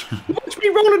Elf coach. Watch me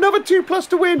roll another 2+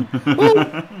 to win.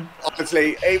 Oh.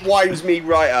 Honestly, it winds me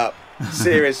right up.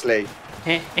 Seriously.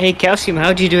 Hey, Calcium,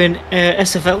 how do you do in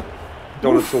SFL?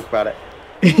 Don't want to talk about it.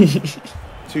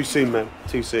 Too soon, man.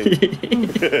 Too soon.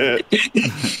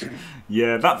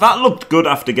 Yeah, that looked good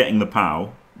after getting the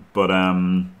POW, but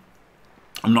I'm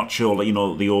not sure,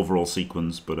 the overall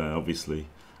sequence, but obviously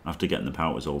after getting the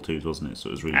POW it was all 2s, wasn't it? So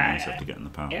it was really nice after getting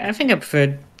the POW. Yeah, I think I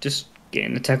preferred just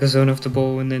getting the tackle zone off the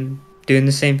ball and then doing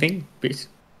the same thing, please.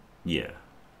 Yeah.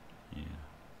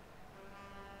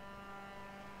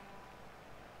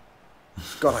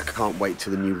 God, I can't wait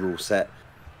till the new rule set.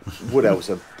 Wood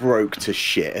Elves are broke to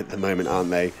shit at the moment,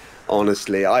 aren't they?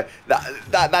 Honestly,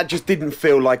 that just didn't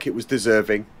feel like it was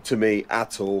deserving to me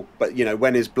at all. But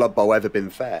when has Blood Bowl ever been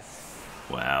fair?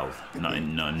 Well,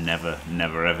 never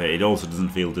ever. It also doesn't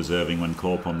feel deserving when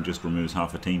Corpom just removes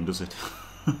half a team, does it?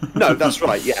 No, that's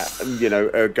right. Yeah,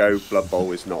 ergo Blood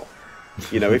Bowl is not.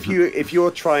 If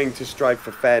you're trying to strive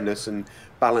for fairness and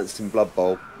balanced in Blood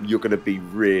Bowl, you're going to be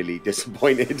really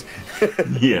disappointed.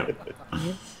 Yeah.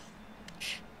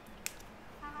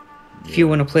 If you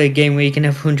want to play a game where you can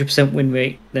have 100% win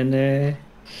rate, then you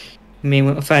may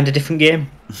want to find a different game.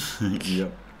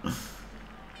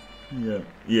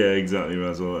 Yeah, exactly,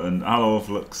 Razzle. And hello,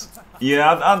 Flux.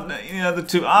 Yeah,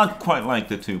 I quite like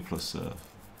the 2+ serve.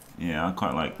 Yeah, I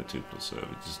quite like the 2+ serve.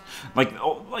 It's just like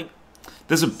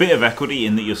there's a bit of equity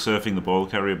in that you're surfing the ball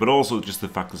carrier, but also just the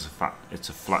fact it's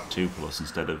a flat 2+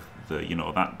 instead of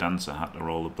that dancer had to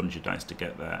roll a bunch of dice to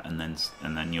get there, and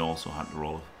then you also had to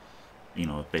roll,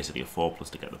 basically a 4+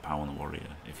 to get the POW on the warrior.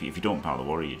 If you don't POW the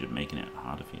warrior, you're just making it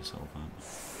harder for yourself, aren't you?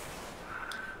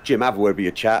 Jim, have a word with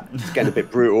your chat. It's getting a bit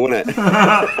brutal, isn't it?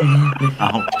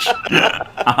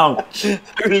 Ouch.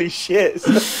 Holy shit.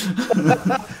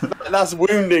 That's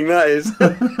wounding, that is.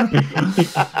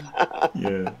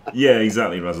 Yeah,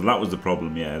 exactly, Razzle. That was the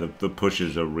problem, yeah. The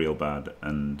pushes are real bad,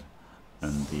 and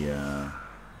the...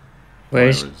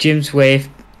 Whereas Jim's way, if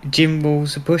Jim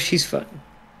rolls a push, he's fun.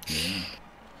 Yeah.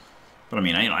 But I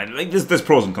mean, there's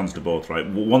pros and cons to both, right?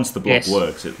 Once the block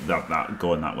works, that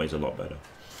going that way is a lot better.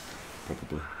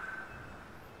 Probably.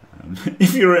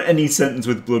 If you're at any sentence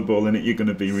with Blood Bowl in it, you're going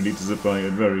to be really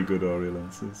disappointed. Very good,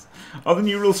 Oriolenses. Are the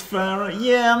new rules fairer?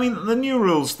 Yeah, I mean, the new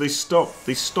rules, they stop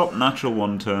natural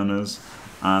one-turners,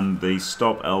 and they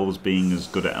stop elves being as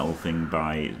good at elfing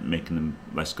by making them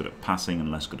less good at passing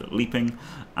and less good at leaping,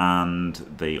 and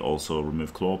they also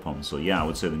remove claw palms. So yeah, I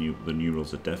would say the new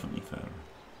rules are definitely fairer.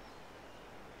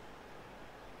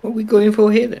 What are we going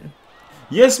for here then?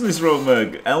 Yes, Miss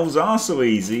Romerg, elves are so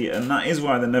easy, and that is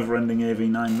why the never-ending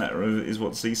AV9 meta is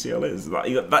what CCL is.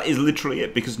 That is literally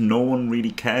it, because no one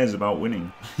really cares about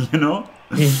winning, you know?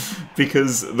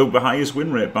 Because the highest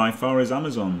win rate by far is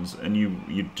Amazons, and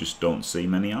you just don't see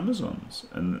many Amazons,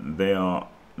 and they are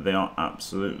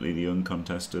absolutely the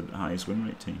uncontested highest win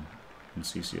rate team in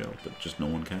CCL, but just no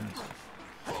one cares.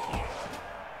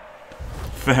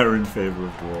 Fair in favour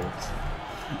of dwarves.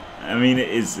 I mean, it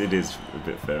is a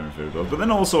bit fair in favour of dwarves, but then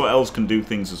also elves can do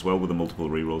things as well with the multiple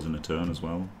rerolls in a turn as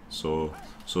well. So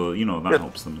you know that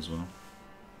helps them as well.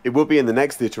 It will be in the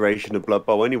next iteration of Blood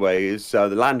Bowl anyway. Is the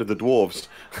land of the dwarves?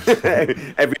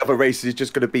 Every other race is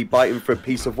just going to be biting for a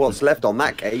piece of what's left on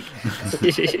that cake.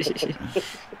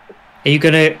 Are you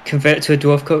going to convert to a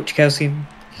dwarf coach, Kelsey?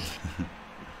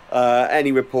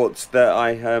 Any reports that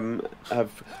I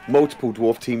have multiple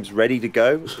dwarf teams ready to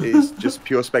go is just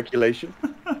pure speculation.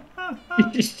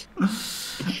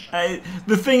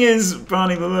 The thing is,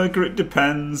 Barney the Lurker, it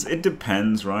depends. It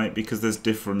depends, right? Because there's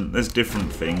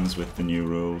different things with the new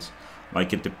rules.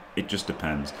 Like it just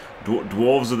depends.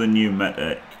 Dwarves are the new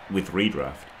meta with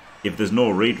redraft. If there's no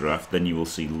redraft, then you will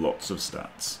see lots of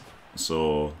stats.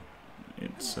 So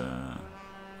it's it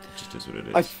just is what it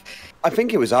is. I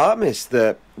think it was Artemis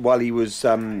that while he was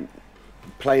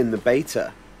playing the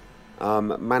beta,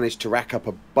 managed to rack up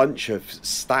a bunch of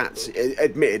stats.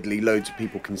 Admittedly, loads of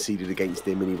people conceded against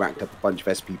him, and he racked up a bunch of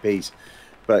SPPs.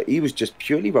 But he was just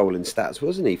purely rolling stats,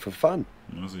 wasn't he, for fun?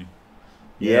 Was he?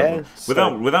 Yeah.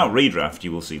 Without redraft,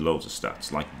 you will see loads of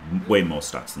stats, like way more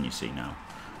stats than you see now.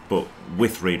 But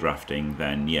with redrafting,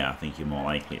 then yeah, I think you're more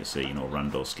likely to see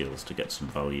rando skills to get some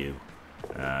value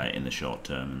in the short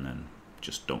term, and then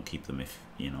just don't keep them if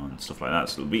and stuff like that.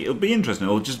 So it'll be interesting.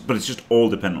 But it's just all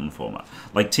dependent on the format.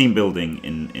 Like team building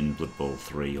in Blood Bowl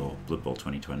 3 or Blood Bowl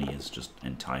 2020 is just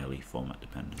entirely format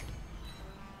dependent.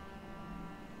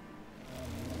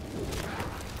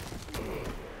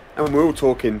 And we're all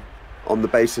talking on the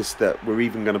basis that we're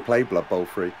even going to play Blood Bowl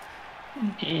 3.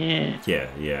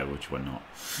 Yeah, which we're not.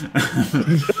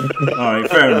 Alright,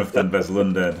 fair enough then, Bezel.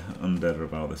 Undead are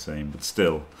about the same, but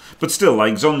still,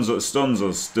 like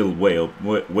Zonzo's still way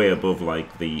above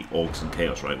like the Orcs and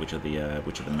Chaos, right? Which are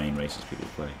the main races people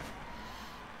play.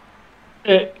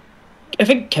 I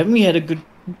think Kevin had a good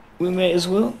roommate as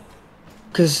well,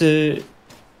 because they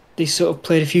sort of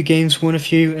played a few games, won a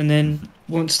few, and then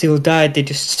once Steel died, they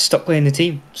just stopped playing the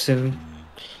team. So.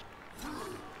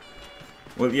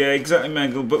 Well, yeah, exactly,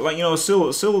 Meggle. But like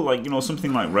still, like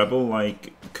something like Rebel,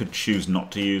 like could choose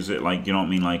not to use it. Like you know what I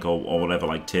mean, like or whatever.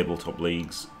 Like tabletop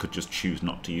leagues could just choose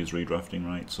not to use redrafting,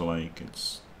 right? So like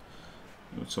it's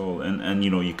all and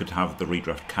you could have the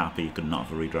redraft cap, or you could not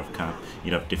have a redraft cap.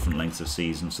 You'd have different lengths of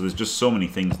season. So there's just so many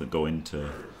things that go into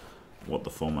what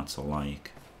the formats are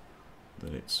like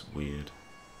that it's weird.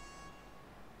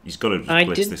 He's got to just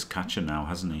blitz this catcher now,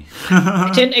 hasn't he? I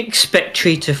didn't expect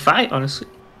Tree to fight, honestly.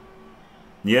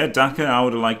 Yeah, Daka. I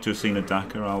would have liked to have seen a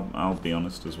Daka. I'll be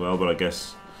honest as well, but I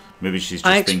guess maybe she's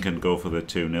just thinking go for the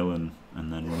 2-0 and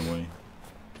then run away.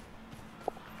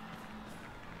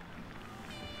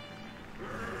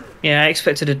 Yeah, I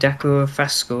expected a Daka or a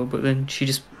fast score, but then she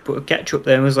just put a catch up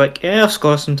there and was like, "Yeah, I'll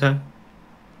score sometime."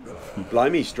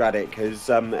 Blimey, Stradic, has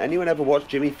anyone ever watched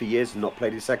Jimmy for years and not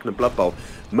played his second of Blood Bowl?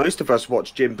 Most of us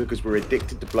watch Jim because we're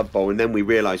addicted to Blood Bowl, and then we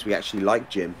realise we actually like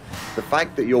Jim. The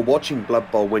fact that you're watching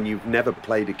Blood Bowl when you've never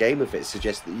played a game of it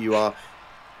suggests that you are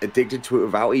addicted to it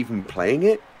without even playing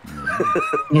it.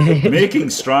 Making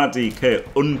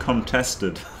StradDK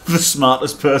uncontested the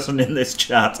smartest person in this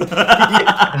chat.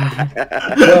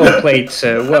 Well played,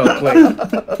 sir. Well played.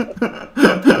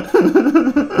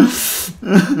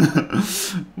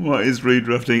 What is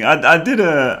redrafting? I did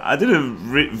a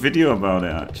video about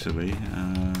it actually.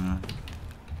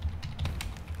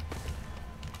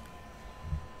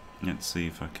 Let's see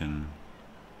if I can.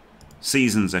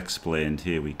 Seasons Explained.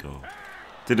 Here we go.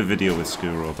 Did a video with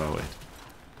Skuro about it.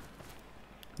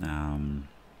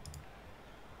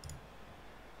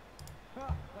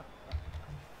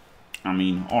 I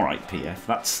mean, all right, PF.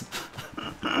 That's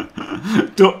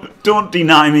don't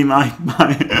deny me my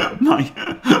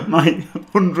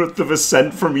 100th of a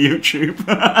cent from YouTube.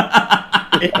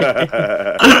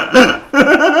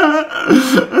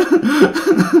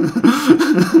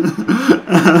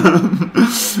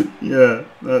 Yeah,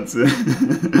 that's it.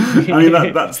 I mean,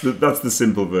 that's the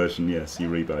simple version. Yes, you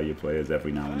rebuy your players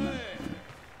every now and then.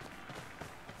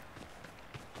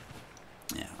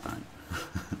 Yeah, right.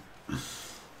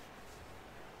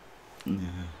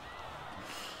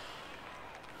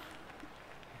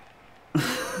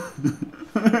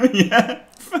 Yeah,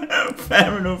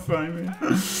 fair enough, I mean.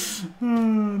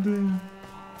 Oh, dear.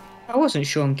 I wasn't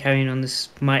sure I'm carrying on this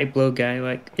mighty blow guy.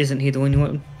 Like, isn't he the one you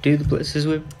want to do the blitzes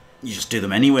with? You just do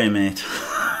them anyway, mate.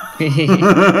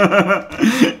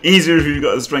 Easier if you've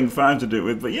got a strength 5 to do it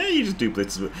with, but yeah, you just do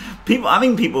blitzes with people. I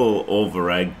think people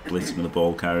over-egg blitzing with a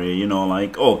ball carrier. You know,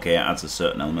 like, okay, it adds a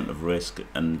certain element of risk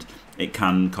and it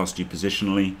can cost you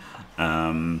positionally,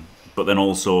 but then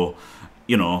also,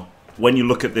 you know, when you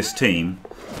look at this team,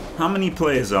 how many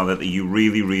players are there that you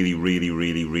really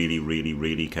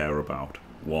care about?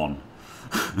 One.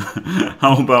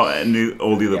 How about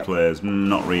all the other players?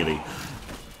 Not really.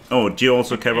 Oh, do you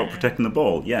also care about protecting the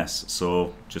ball? Yes.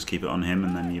 So just keep it on him,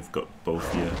 and then you've got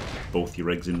both your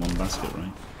eggs in one basket,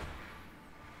 right?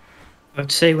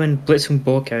 I'd say when blitzing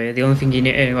ball carrier, the only thing you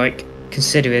need to like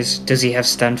consider is, does he have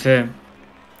stand firm?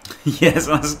 Yes,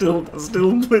 I still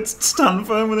blitzed stand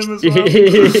firm with him as well.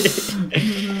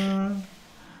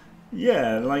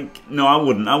 Yeah, like no, I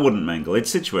wouldn't mangle.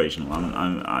 It's situational.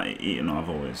 I've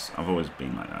always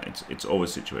been like that. It's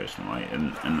always situational, right?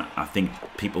 And I think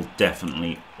people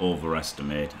definitely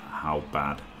overestimate how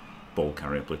bad ball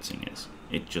carrier blitzing is.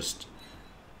 It just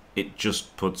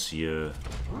puts you,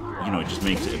 it just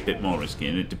makes it a bit more risky.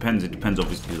 And it depends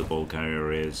obviously who the ball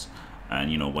carrier is. And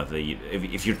you know whether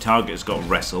if your target has got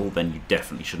wrestle, then you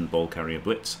definitely shouldn't ball carry a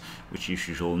blitz, which you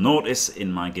shall notice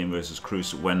in my game versus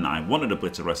Cruz. When I wanted to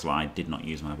blitz a wrestler, I did not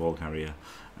use my ball carrier.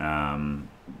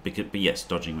 But yes,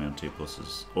 dodging around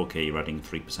 2+ okay. You're adding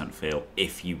 3% fail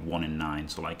if you 1 in 9.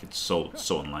 So like it's so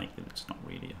unlikely that it's not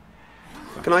really.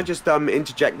 Can I just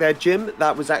interject there, Jim?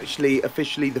 That was actually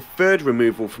officially the 3rd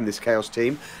removal from this Chaos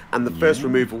team, and the first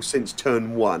removal since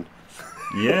turn 1.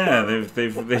 Yeah, they've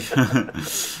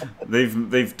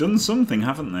done something,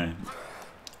 haven't they?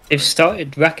 They've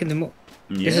started racking them up.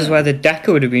 Yeah. This is why the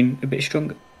Daka would have been a bit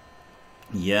stronger.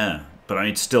 Yeah, but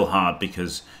it's still hard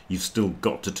because you've still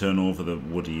got to turn over the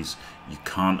woodies. You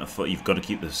can't afford. You've got to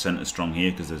keep the centre strong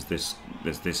here because there's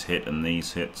this hit and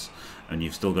these hits, and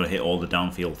you've still got to hit all the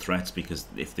downfield threats because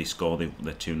if they score, they're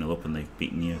 2-0 up and they've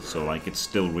beaten you. So like it's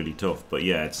still really tough. But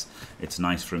yeah, it's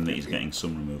nice for him that he's getting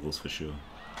some removals for sure.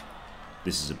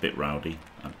 This is a bit rowdy.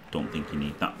 I don't think you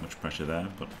need that much pressure there,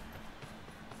 but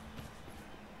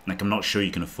like I'm not sure you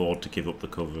can afford to give up the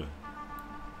cover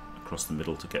across the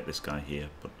middle to get this guy here.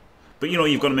 But you know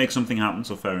you've got to make something happen,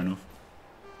 so fair enough.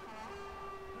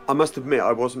 I must admit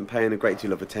I wasn't paying a great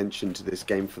deal of attention to this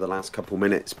game for the last couple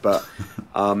minutes, but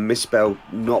Misspelled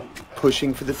not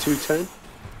pushing for the 2-turn.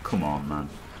 Come on, man.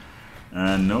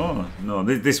 No,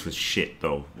 this was shit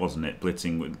though, wasn't it?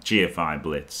 Blitzing with GFI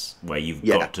blitz, where you've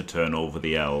got to turn over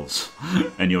the elves,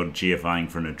 and you're GFIing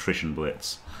for an attrition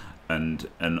blitz, and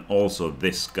also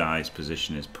this guy's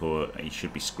position is poor. You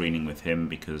should be screening with him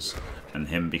because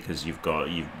you've got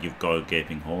a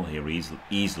gaping hole here.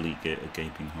 Easily get a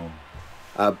gaping hole.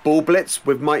 Ball blitz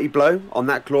with mighty blow on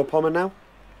that claw pommer now.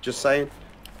 Just saying.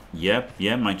 Yeah,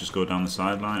 might just go down the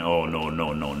sideline. Oh no!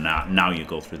 Now you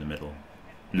go through the middle.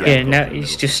 Now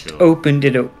he's just opened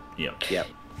it up. Yep.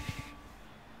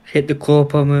 Hit the claw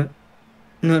pommer.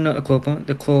 No, not the claw pommer.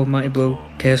 The claw mighty blow.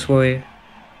 Chaos warrior.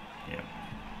 Yep.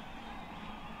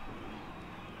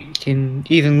 You can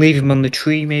even leave him on the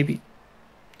tree, maybe.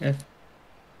 Yeah.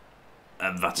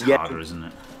 That's harder, isn't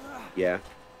it? Yeah.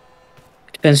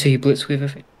 Depends who you blitz with, I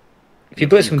think. If you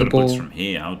blitz from the ball. Blitz from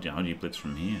here. How do you blitz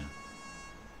from here?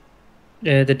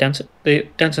 The dancer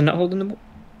not holding the ball.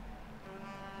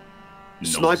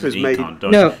 Snipers he made can't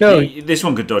dodge. No. This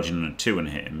one could dodge in a 2 and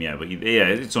hit him, yeah, but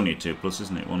it's only a 2+,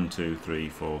 isn't it? 1, 2, 3,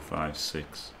 4, 5,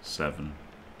 6, 7,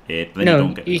 8. Then you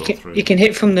don't get to go through. You can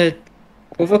hit from the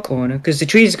other corner because the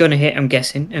tree's going to hit, I'm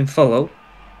guessing, and follow.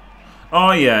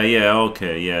 Oh yeah,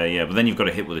 okay, yeah. But then you've got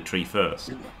to hit with a tree first,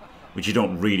 which you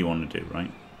don't really want to do,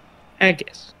 right? I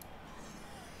guess.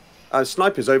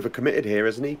 Sniper's overcommitted here,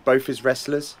 isn't he? Both his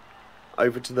wrestlers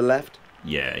over to the left.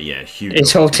 Yeah, huge.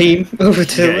 His whole team over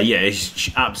to the left. Yeah,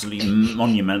 it's absolutely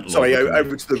monumental. Sorry,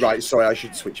 over to the right. Sorry, I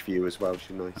should switch view as well,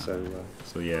 shouldn't I?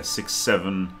 So yeah, 6,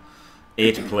 7,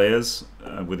 8 players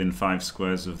within 5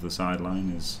 squares of the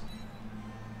sideline is.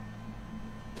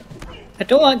 I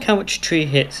don't like how much tree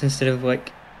hits instead of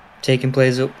like taking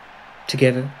players up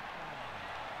together.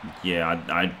 Yeah,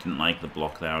 I didn't like the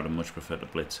block there. I would have much preferred to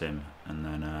blitz him and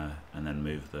then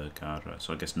move the guard right.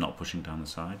 So I guess not pushing down the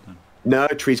side then. No,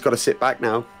 tree's got to sit back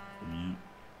now.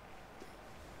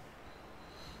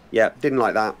 Yeah, didn't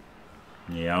like that.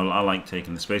 Yeah, I like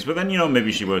taking the space, but then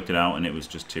maybe she worked it out and it was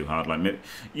just too hard. Like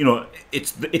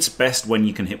it's best when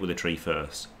you can hit with a tree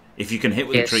first. If you can hit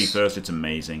with a tree first, it's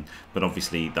amazing. But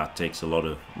obviously that takes a lot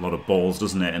of balls,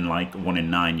 doesn't it? And like 1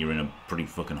 in 9, you're in a pretty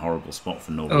fucking horrible spot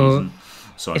for no reason.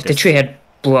 So if the tree had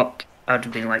blocked, I'd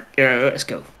have been like, let's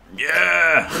go.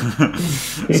 Yeah.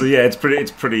 So yeah, it's pretty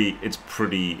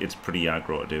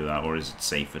aggro to do that, or is it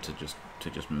safer to just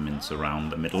mince around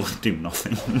the middle and do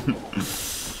nothing?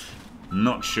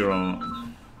 Not sure.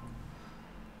 I'm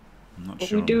not sure.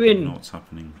 What are we doing? I know what's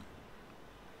happening.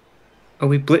 Are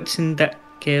we blitzing that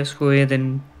Chaos Warrior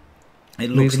then? It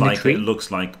looks like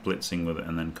blitzing with it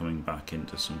and then coming back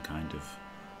into some kind of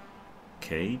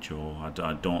cage, or I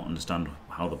don't understand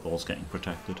how the ball's getting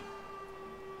protected.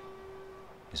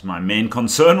 It's my main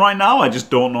concern right now. I just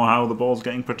don't know how the ball's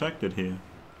getting protected here.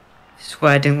 That's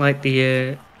why I didn't like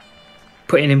the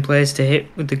putting in players to hit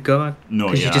with the guard. No,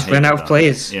 because yeah, you just ran out of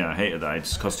players. Yeah, I hated that.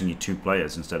 It's costing you 2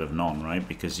 players instead of none, right?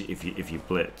 Because if you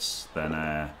blitz, then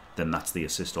that's the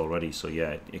assist already. So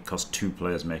yeah, it cost 2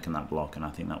 players making that block, and I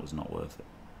think that was not worth it.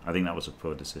 I think that was a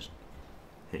poor decision,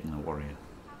 hitting the warrior.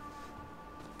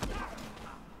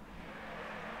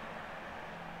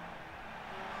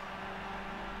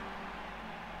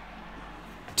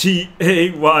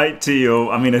 T-A-Y-T-O.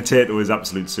 I mean, a tato is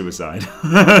absolute suicide.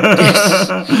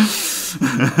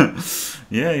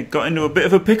 Yeah, got into a bit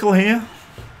of a pickle here.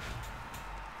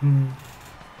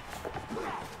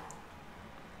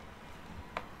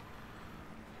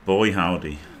 Boy,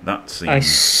 howdy. That seems... I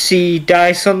see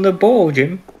dice on the ball,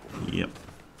 Jim. Yep.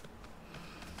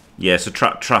 Yeah, so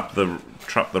trap the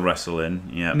wrestle in.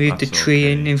 Yeah. Move the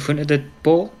tree in front of the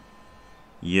ball.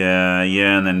 Yeah,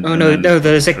 and then... Oh, no,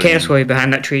 there's a Chaos Warrior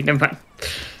behind that tree. Never mind.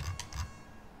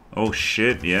 Oh,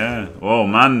 shit, yeah. Oh,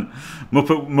 man.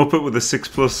 Muppet with a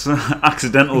 6+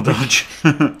 accidental dodge.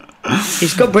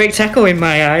 He's got break tackle in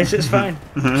my eyes. It's fine.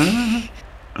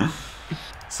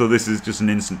 So this is just an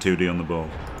instant 2D on the ball.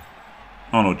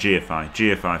 Oh, no, GFI.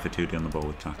 GFI for 2D on the ball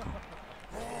with tackle.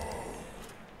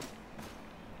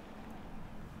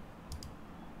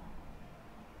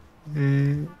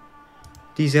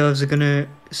 These elves are going to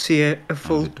see a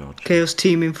full Chaos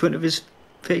team in front of his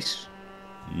face.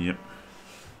 Yep.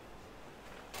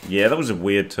 Yeah, that was a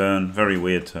weird turn. Very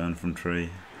weird turn from Tree.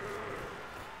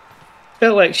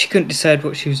 Felt like she couldn't decide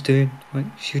what she was doing. Like,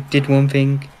 she did one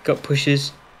thing, got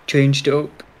pushes, changed it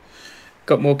up,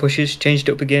 got more pushes, changed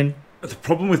it up again. The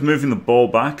problem with moving the ball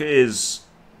back is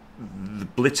the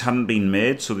blitz hadn't been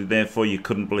made, so therefore you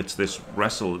couldn't blitz this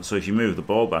wrestle. So if you move the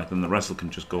ball back, then the wrestle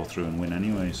can just go through and win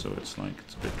anyway. So it's like,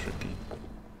 it's a bit tricky.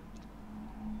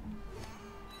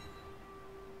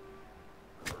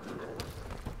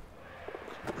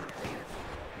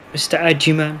 Mr.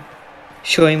 IG Man,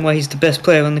 showing why he's the best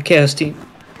player on the Chaos team.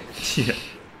 Yeah.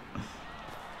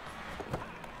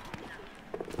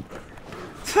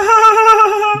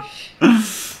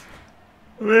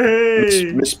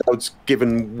 Misspelled's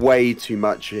given way too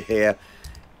much here,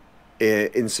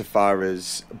 insofar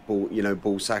as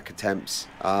ball sack attempts.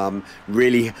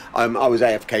 Really, I was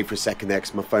AFK for a second there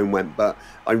because my phone went, but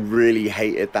I really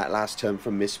hated that last turn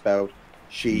from Misspelled.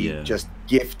 She just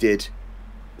gifted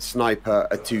Sniper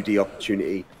a 2D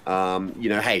opportunity.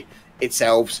 Hey, it's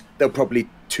Elves. They'll probably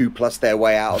 2+ their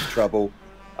way out of trouble.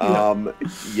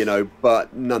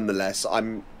 But nonetheless,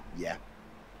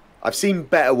 I've seen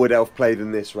better Wood Elf play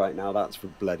than this right now. That's for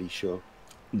bloody sure.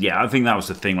 Yeah, I think that was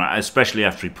the thing, right? Especially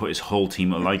after he put his whole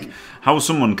team up. Like, how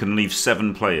someone can leave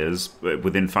 7 players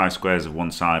within 5 squares of one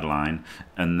sideline,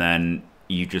 and then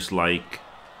you just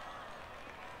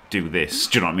do this.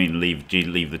 Do you know what I mean? Leave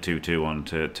the 2-2 on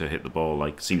to hit the ball.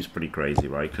 Like, seems pretty crazy,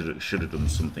 right? Because it should have done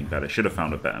something better. Should have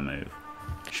found a better move.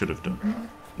 Should have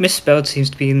done. Misspelled seems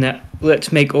to be in that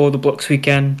let's make all the blocks we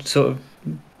can sort of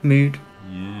mood.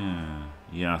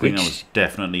 Yeah, I think that was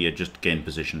definitely a just gain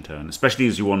position turn, especially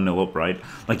as you 1-0 up, right?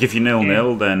 Like if you're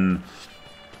 0-0,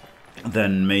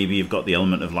 then maybe you've got the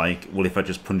element of like, well, if I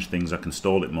just punch things, I can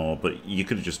stall it more. But you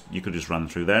could just run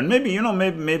through there, and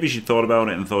maybe she thought about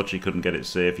it and thought she couldn't get it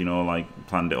safe,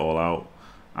 planned it all out.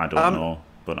 I don't know,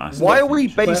 but why are we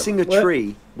basing a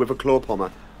tree with a claw pommer?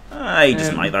 He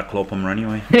doesn't like that claw pommer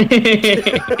anyway.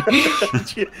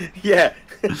 Yeah.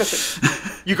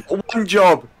 You got one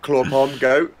job, claw pom,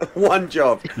 go. One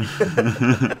job.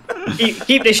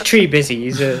 Keep this tree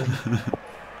busy.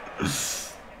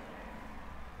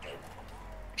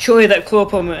 Surely that claw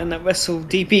pommer and that wrestle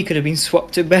DP could have been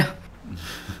swapped about.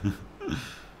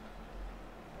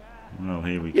 Well,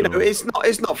 here we go. It's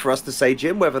not for us to say,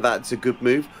 Jim, whether that's a good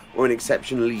move or an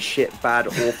exceptionally shit, bad,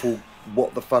 awful.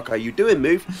 What the fuck are you doing,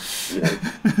 move?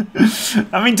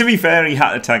 I mean, to be fair, he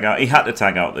had to tag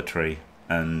out the tree,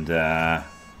 and I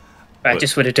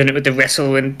just would have done it with the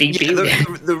wrestle and DP.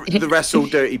 Yeah, the wrestle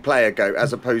dirty player go,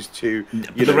 as opposed to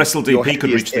the wrestle DP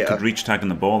could reach tagging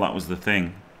the ball. That was the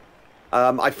thing.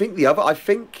 I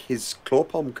think his claw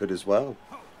pom could as well.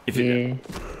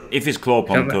 if his claw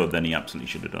palm could, then he absolutely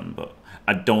should have done. But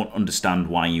I don't understand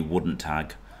why you wouldn't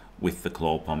tag with the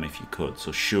claw palm if you could.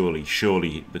 So surely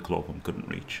the claw palm couldn't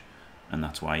reach, and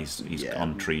that's why he's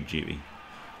on tree duty.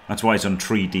 That's why he's on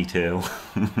tree detail.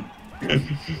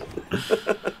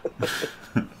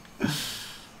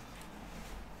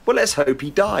 Well, let's hope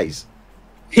he dies.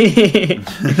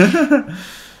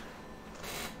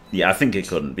 Yeah, I think it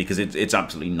couldn't, because it's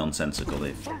absolutely nonsensical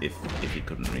if he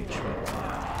couldn't reach.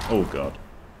 Oh god.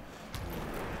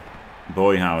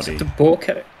 Boy howdy. The ball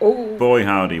carrier. Oh. Boy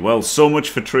howdy. Well, so much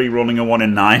for Tree rolling a 1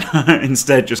 in 9.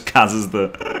 Instead, just Kaz as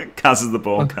the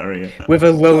ball carrier. With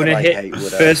a loner hit,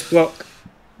 first block.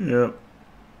 Yeah.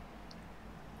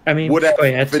 I mean, Wood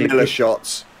vanilla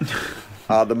shots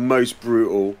are the most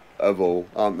brutal of all,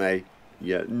 aren't they?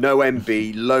 Yeah. No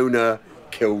MB, loner,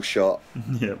 kill shot.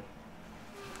 Yep.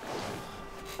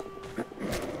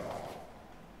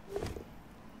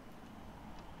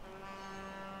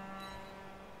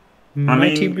 I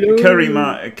mean, Kerry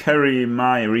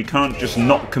Meyer, he can't just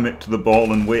not commit to the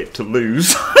ball and wait to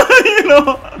lose. You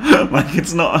know, like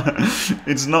it's not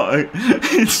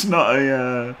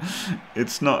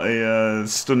a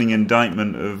stunning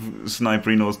indictment of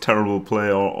Sniperino's terrible play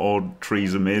or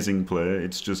Tree's amazing play.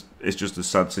 It's just a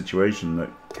sad situation that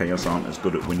Chaos aren't as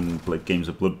good at winning games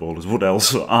of Blood Bowl as Wood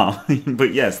Elves are.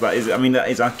 But yes, that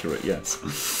is accurate.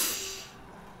 Yes.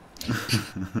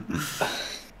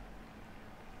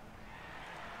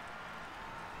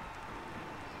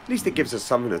 At least it gives us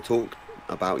something to talk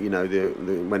about, you know,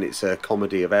 when it's a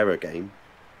comedy of error game.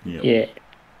 Yeah.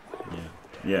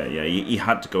 He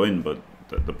had to go in, but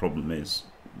the problem is,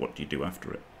 what do you do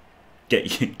after it?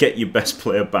 Get your best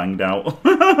player banged out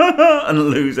and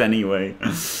lose anyway.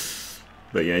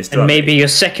 But yeah, and maybe your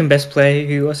second best player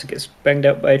who also gets banged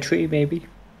out by a tree, maybe.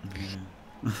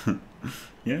 Yeah.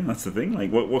 Yeah, that's the thing.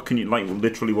 Like, what can you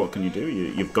literally? What can you do?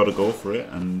 You've got to go for it,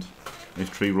 and if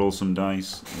Tree rolls some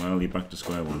dice, well, you're back to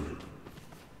square one.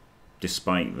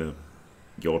 Despite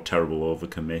your terrible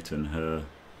overcommit and her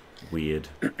weird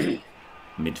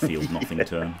midfield nothing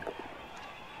turn.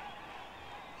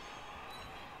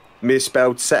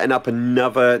 Misspelled setting up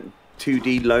another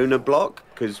 2D loner block,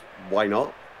 because why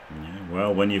not? Yeah,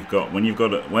 well, when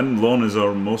loners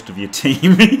are most of your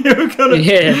team, you've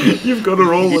got to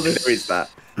roll with it. There is that.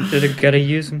 You've got to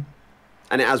use them.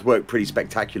 And it has worked pretty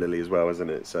spectacularly as well, hasn't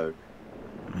it? So.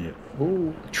 Yeah.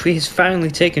 Ooh, Tree has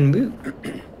finally taken root.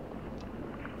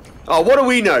 Oh, what do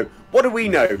we know? What do we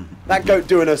know? That goat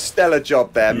doing a stellar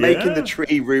job there, making the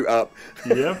tree root up.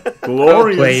 Yeah,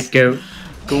 glorious. Well played, goat.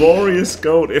 Glorious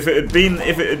goat. If it had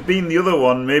been the other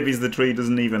one, maybe the tree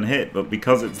doesn't even hit. But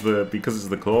because it's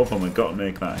the claw form, we've got to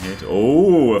make that hit.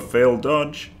 Oh, a failed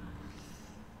dodge.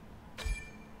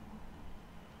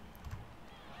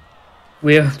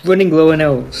 We're running low on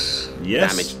elves.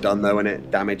 Yes. Damage done though,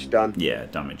 innit? Damage done. Yeah,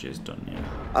 damage is done.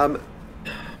 Yeah.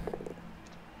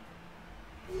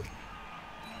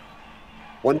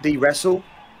 1D wrestle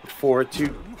for a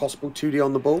possible 2D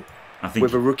on the ball. I think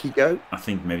with a rookie goat. I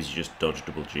think maybe you just dodge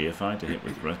double GFI to hit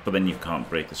with rest, but then you can't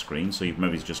break the screen. So you've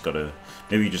maybe just got to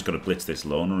blitz this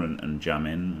loner and jam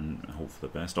in and hope for the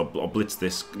best, or blitz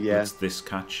this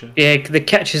catcher. Yeah, the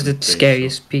catch is the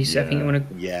scariest piece. Yeah. I think you want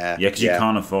to. Yeah. Yeah, because you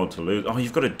can't afford to lose. Oh,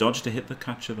 you've got to dodge to hit the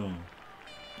catcher though.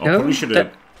 Oh, no, probably should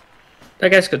have. That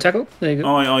guy's got tackle. There you go.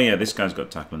 Oh yeah, this guy's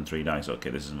got tackle and 3 dice. Okay,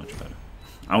 this is much better.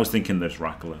 I was thinking this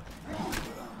Rackler.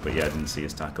 But yeah, I didn't see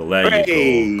his tackle. There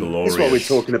you go. Glorious. That's what we're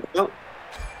talking about. Glorious.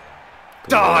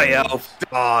 Die, Elf,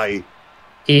 die.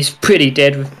 He's pretty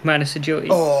dead with minus agility.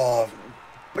 Oh,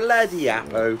 bloody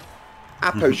Apo.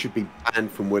 Apo should be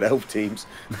banned from Wood Elf teams.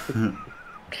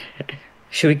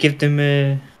 Should we give them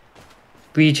a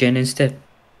regen instead?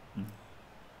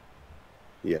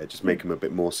 Yeah, just make him a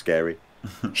bit more scary.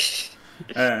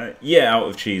 Yeah, out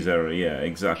of cheese error. Yeah,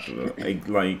 exactly.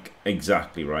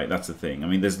 Exactly right. That's the thing. I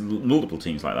mean, there's multiple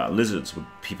teams like that. Lizards were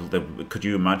people. Could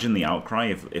you imagine the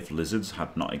outcry if lizards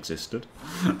had not existed?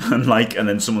 and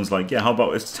then someone's like, yeah, how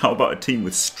about a team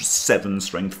with 7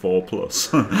 strength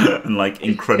 4+ and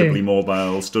incredibly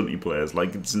mobile stunty players?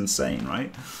 Like, it's insane,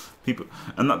 right? People,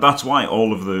 and that's why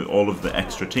all of the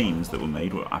extra teams that were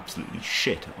made were absolutely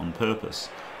shit on purpose,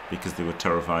 because they were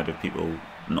terrified of people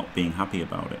not being happy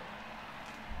about it.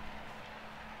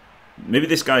 Maybe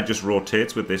this guy just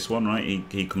rotates with this one, right?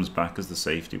 He comes back as the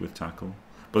safety with tackle.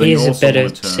 But then he's a better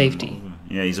safety.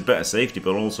 Yeah, he's a better safety,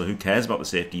 but also who cares about the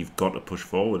safety? You've got to push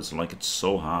forward. So it's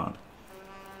so hard.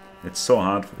 It's so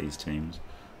hard for these teams,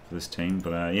 for this team.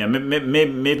 But yeah,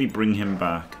 maybe bring him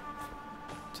back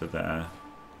to there,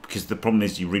 because the problem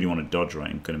is you really want to dodge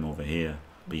right and get him over here,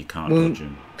 but you can't dodge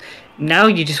him. Now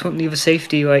you just want to leave a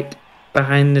safety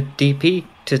behind the DP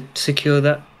to secure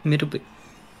that middle bit.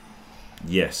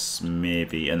 Yes,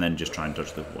 maybe, and then just try and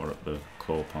dodge the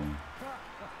claw pommer.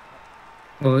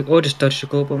 Or just dodge the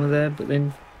claw bomber there, but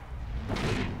then...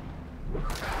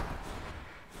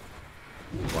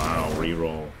 Wow,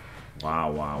 reroll.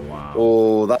 Wow.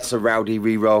 Oh, that's a rowdy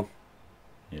reroll.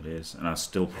 It is, and I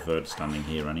still preferred standing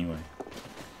here anyway.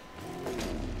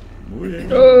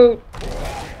 Oh!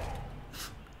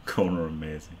 Corner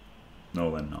amazing.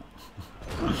 No, they're not.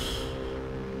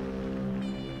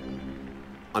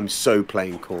 I'm so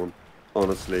playing Corn,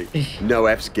 honestly. No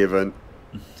F's given.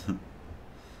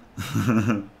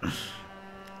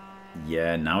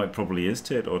 Yeah, now it probably is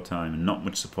Tato time, and not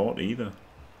much support either.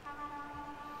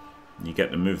 You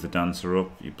get to move the dancer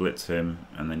up, you blitz him,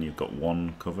 and then you've got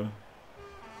one cover.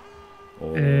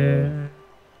 Or,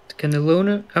 can the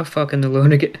loner? How far can the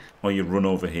loner get? or you run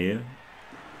over here.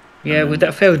 Yeah, with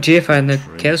that failed GFI and the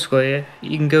tree. chaos square,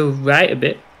 you can go right a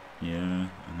bit. Yeah,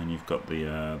 and then you've got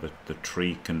the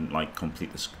tree can like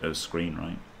complete the screen,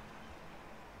 right?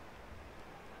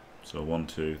 So 1,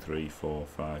 2, 3, 4,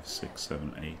 5, 6,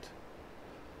 7, 8,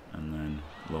 and then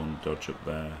lone dodge up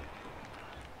there,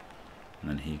 and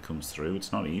then he comes through.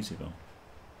 It's not easy though.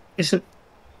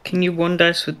 Can you one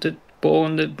dice with the ball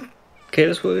and the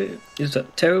chaos warrior? Is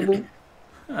that terrible?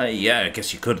 Yeah, I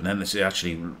guess you could, and then this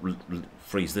actually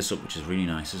frees this up, which is really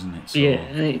nice, isn't it? So, Yeah,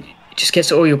 and it just gets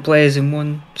all your players in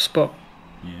one spot.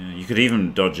 yeah, you could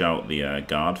even dodge out the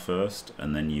guard first,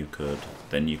 and then you could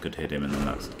hit him, and then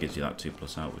that gives you that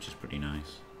 2+ out, which is pretty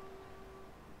nice.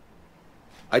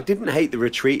 I didn't hate the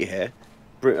retreat here.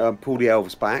 Pull the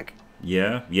elves back.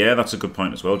 Yeah, that's a good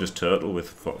point as well. Just turtle with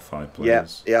 5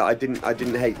 players. Yeah, I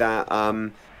didn't hate that.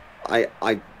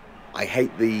 I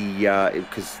hate the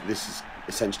because this is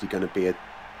essentially going to be a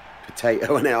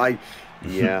potato, and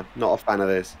not a fan of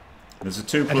this. There's a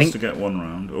 2+ to get 1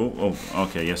 round. Oh,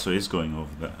 okay, yeah. So it is going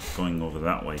over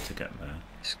that way to get there.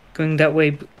 It's going that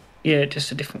way, but yeah,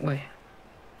 just a different way.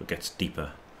 But gets deeper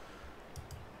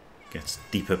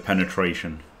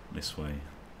penetration this way.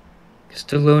 Because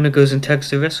the loner goes and tags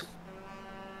the wrestle.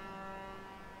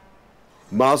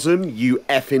 Mazum, you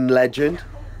effing legend,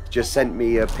 just sent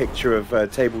me a picture of a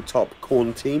tabletop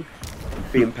Corn team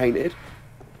being painted.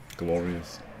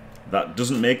 Glorious. That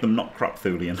doesn't make them not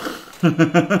Crapthulian.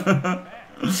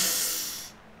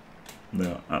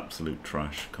 They're absolute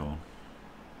trash, Corn.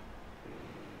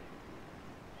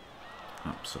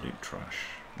 Absolute trash.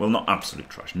 Well, not absolute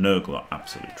trash. Nurgle are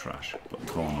absolute trash, but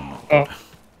Corn are not good.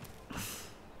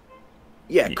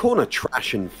 Yeah, Corn are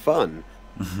trash and fun.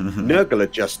 Nurgle are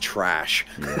just trash.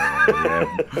 Yeah.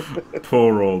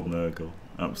 Poor old Nurgle.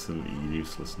 Absolutely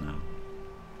useless now.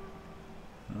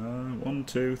 1,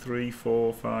 2, 3,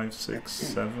 4, 5, 6,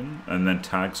 7, and then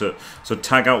tag. So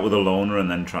tag out with a loner, and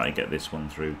then try to get this one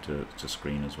through to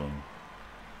screen as well.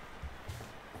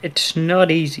 It's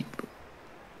not easy.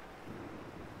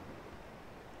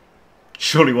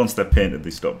 Surely once they're painted,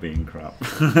 they stop being crap.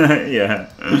 Yeah.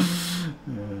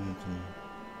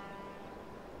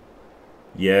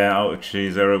 Yeah, actually,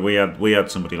 we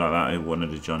had somebody like that who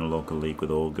wanted to join a local league with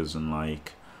ogres, and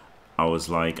like, I was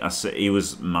like, he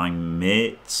was my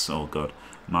mate's. Oh god,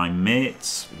 my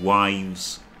mate's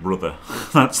wife's brother.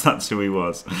 that's who he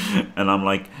was, and I'm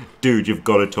like, dude, you've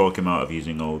got to talk him out of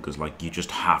using ogres. Like, you just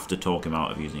have to talk him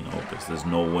out of using ogres. There's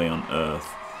no way on earth.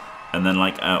 And then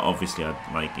like, obviously,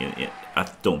 I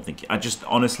don't think. I just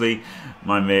honestly,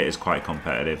 my mate is quite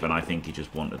competitive, and I think he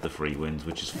just wanted the free wins,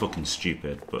 which is fucking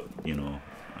stupid. But you know,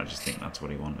 I just think that's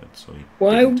what he wanted, so he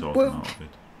didn't talk him out of it.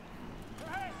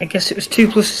 I guess it was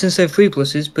 2+ instead of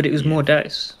 3+, but it was more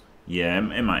dice. Yeah,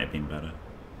 it might have been better.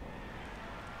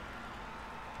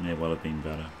 May well have been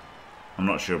better. I'm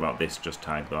not sure about this just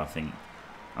tag though. I think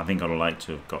I'd have liked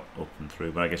to have got up and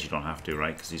through, but I guess you don't have to,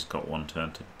 right? Because he's got 1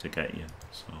 turn to get you.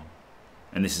 So,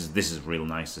 and this is real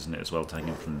nice, isn't it? As well,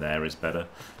 tagging from there is better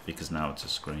because now it's a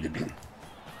screen.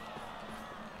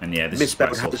 And yeah, this is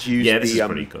pretty cool. Yeah, this is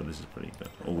pretty good. This is pretty good.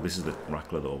 Oh, this is the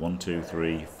Rackler though. 1, 2,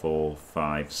 3, 4,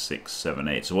 5, 6, 7,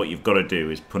 8. So what you've got to do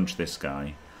is punch this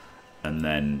guy, and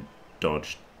then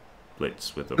dodge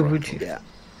blitz with the Rackler. Yeah.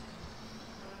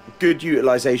 Good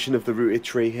utilization of the rooted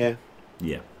tree here.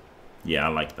 Yeah, I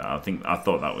like that. I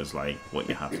thought that was like what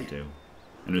you had to do,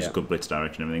 and it was a good blitz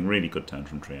direction. Everything really good turn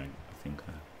from tree. I think.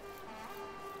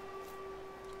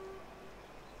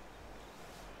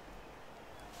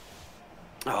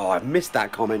 Oh, I've missed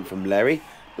that comment from Larry.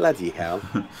 Bloody hell!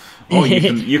 Oh,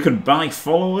 you can buy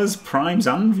followers, primes,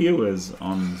 and viewers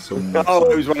on some. Oh,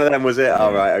 it was one of them, was it? Yeah.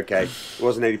 Oh, right, okay. It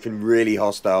wasn't anything really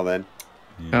hostile then.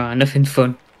 Yeah. Nothing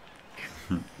fun.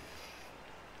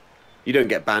 You don't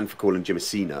get banned for calling Jim a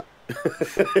C-nut.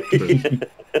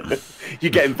 You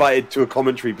get invited to a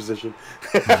commentary position.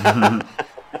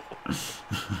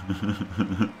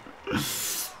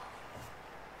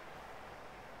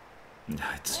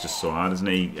 It's just so hard, isn't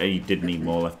it? He did need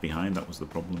more left behind. That was the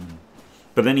problem.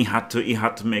 But then he had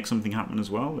to make something happen as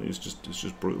well. It's just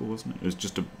brutal, wasn't it? It was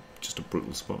just a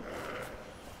brutal spot.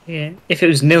 Yeah, if it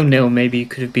was 0-0, maybe it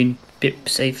could have been a bit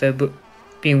safer. But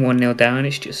being 1-0 down,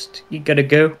 it's just you gotta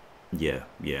go. Yeah,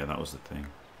 that was the thing.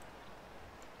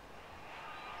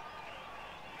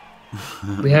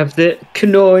 We have the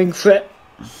canoeing threat.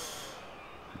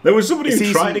 There was somebody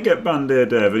who tried to get banned here,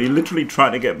 David. He literally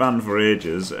tried to get banned for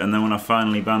ages, and then when I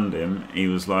finally banned him, he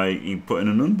was like, he put in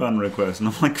an unban request, and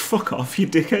I'm like, fuck off, you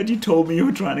dickhead, you told me you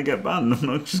were trying to get banned. I'm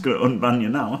not just going to unban you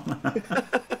now.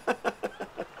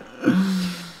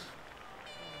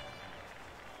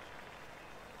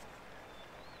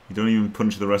 You don't even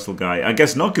punch the wrestle guy. I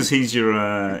guess not, because you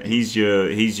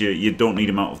don't need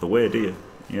him out of the way, do you?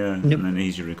 Yeah, nope. And then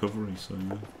he's your recovery, so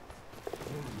yeah.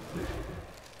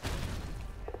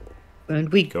 And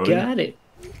we got it.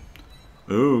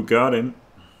 Ooh, got him.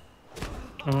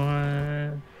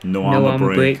 No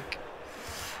armor break.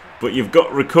 But you've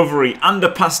got recovery and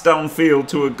a pass downfield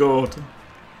to a goat.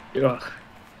 Ugh.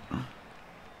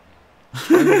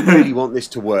 I really want this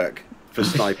to work for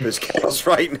Sniper's Chaos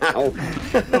right now.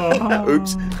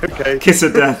 Oops. Okay. Kiss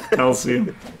of death,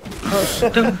 Calcium.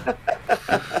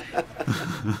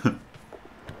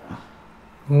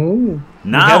 Ooh,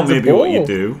 now maybe what you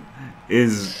do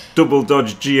is double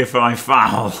dodge GFI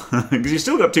foul. Because you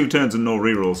still got 2 turns and no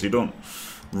reroll, so you don't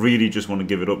really just want to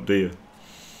give it up, do you?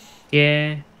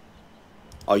 Yeah.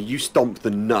 Oh, you stomped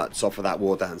the nuts off of that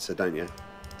War Dancer, don't you?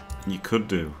 You could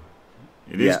do.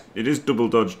 It is double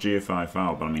dodge GFI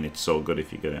foul, but I mean, it's so good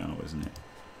if you get it out, isn't it?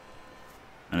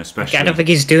 And especially... I don't think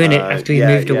he's doing it after he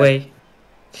moved away.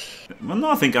 Well,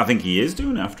 no, I think he is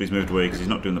doing it after he's moved away, because he's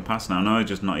not doing the pass now. No, he's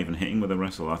just not even hitting with a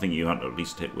wrestle. I think you had to at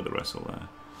least hit with a wrestle there.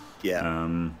 Yeah.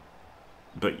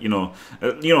 But you know,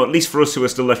 at least for us who are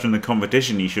still left in the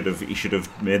competition, he should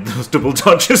have made those double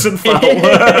dodges and foul.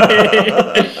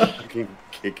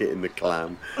 Kick it in the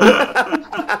clam.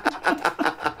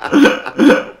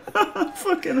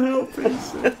 Fucking hell,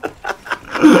 please.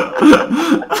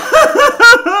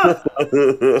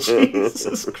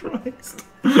 Jesus Christ.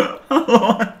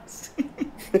 I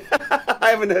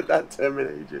haven't heard that term in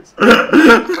ages.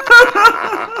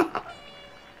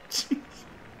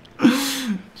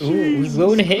 Ooh, we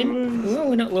lone hitting? Oh,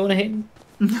 we're not lone hitting.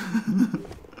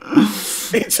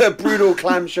 It's a brutal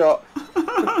clam shot.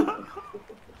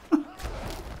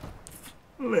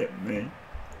 Let me.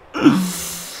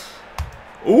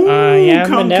 Ooh,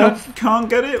 can't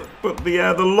get it, but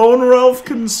the loner elf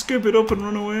can scoop it up and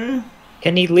run away.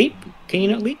 Can he leap? Can you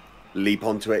not leap? Leap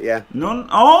onto it, yeah. None.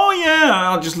 Oh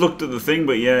yeah, I just looked at the thing,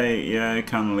 but yeah, it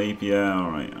can leap. Yeah, all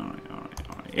right.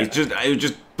 Yeah. It was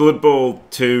just Blood Bowl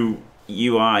 2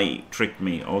 UI tricked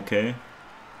me. Okay.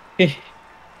 I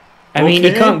mean,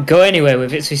 he can't go anywhere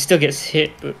with it, so he still gets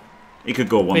hit. But he could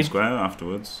go one square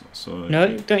afterwards. So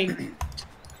no, don't you?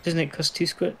 Doesn't it cost 2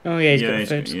 square? Oh yeah,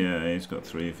 he's got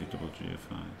 3 if you double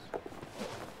GFIs.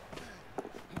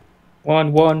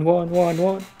 1, 1, 1, 1,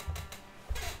 1.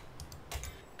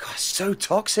 God, so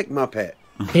toxic, Muppet.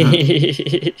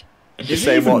 Is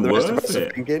it even worth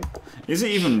it? Is it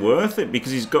even worth it?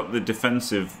 Because he's got the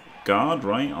defensive guard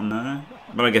right on there.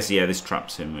 But I guess this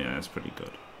traps him. Yeah, that's pretty good.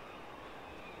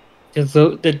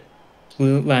 The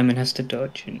blue lineman has to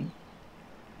dodge and.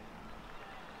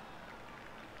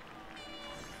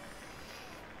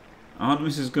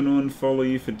 Artemis is going to unfollow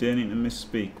you for daring to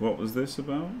misspeak. What was this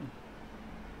about?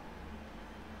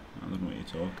 I don't know what you're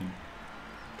talking.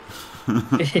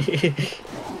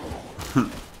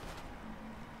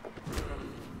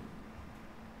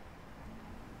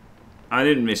 I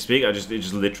didn't misspeak. It just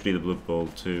literally the Blood Bowl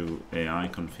 2 AI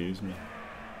confused me.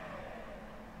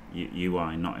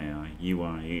 UI, not AI.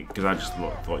 UI, because I just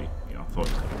thought he was going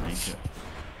to make it.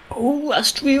 Oh,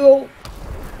 last reroll.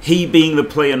 He being the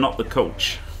player, not the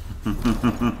coach.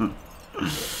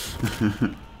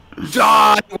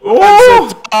 Die!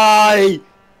 Oh! Die!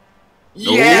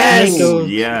 Yes! Oh,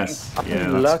 yes! Yeah,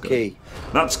 that's lucky. Good.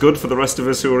 That's good for the rest of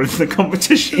us who are in the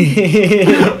competition.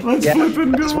 Let's flip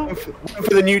and go. One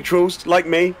for the neutrals, like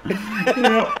me.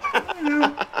 Yeah.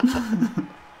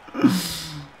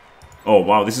 Oh,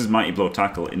 wow, this is Mighty Blow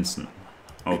Tackle instant.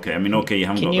 Okay, I mean, okay, you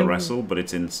haven't got the wrestle, but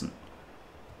it's instant.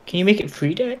 Can you make it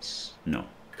 3 dice? No.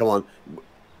 Come on.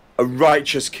 A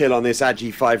righteous kill on this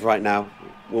Agi 5 right now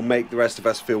will make the rest of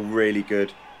us feel really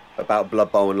good about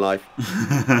Blood Bowl and life.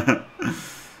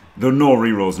 The no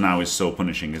rerolls now is so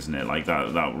punishing, isn't it? Like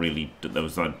that really, there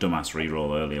was that dumbass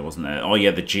reroll earlier, wasn't there? Oh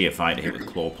yeah, the GFI to hit with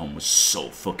claw palm was so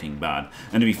fucking bad.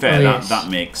 And to be fair, that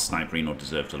makes Sniperino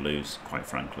deserve to lose, quite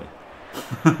frankly.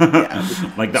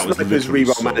 Yeah, like that was Sniper's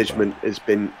reroll so management bad. has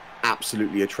been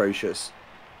absolutely atrocious.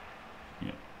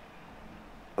 Yeah.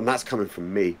 And that's coming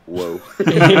from me. Whoa.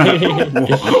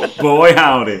 Boy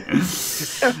howdy.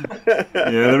 Yeah,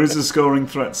 there is a scoring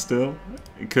threat still.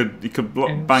 You could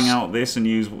bang out this and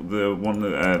use the one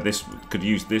that this could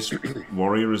use this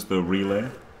warrior as the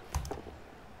relay.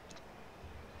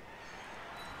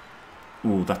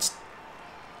 Ooh, that's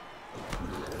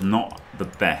not the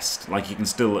best. Like you can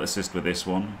still assist with this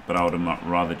one, but I would have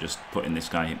rather just put in this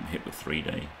guy hit with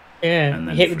 3D. Yeah, and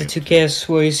then hit with the 2 chaos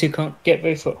warriors who can't get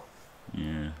very far.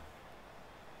 Yeah.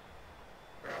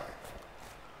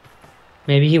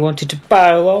 Maybe he wanted to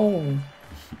pile on.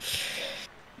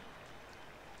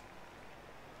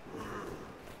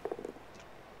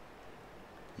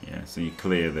 Yeah, so you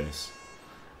clear this,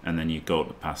 and then you go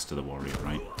to pass to the warrior,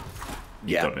 right?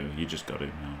 You just got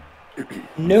to.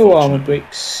 No armor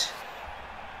breaks.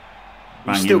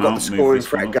 You've still got the scoring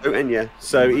threat going, yeah.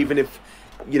 So even if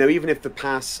the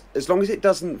pass, as long as it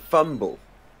doesn't fumble,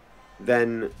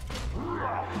 then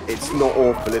it's not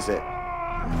awful, is it?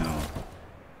 No.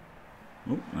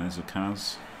 Oh, there's a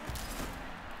Kaz.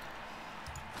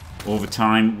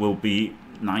 Overtime will be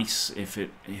nice if it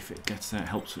gets there. It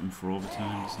helps him for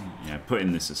overtime, doesn't it? Yeah, put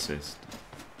in this assist.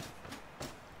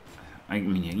 I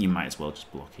mean, you might as well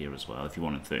just block here as well. If you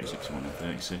wanted 36, you wanted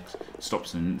 36.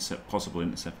 Stops an possible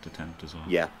intercept attempt as well.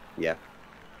 Yeah, yeah.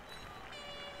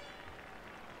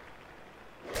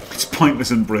 It's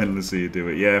pointless and brainless that you do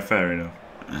it. Yeah, fair enough.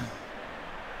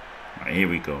 Right, here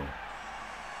we go.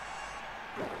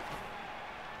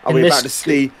 Are we about to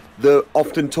see the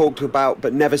often talked about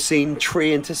but never seen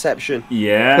tree interception?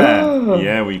 Yeah,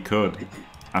 yeah, we could.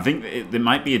 I think there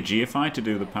might be a GFI to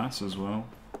do the pass as well.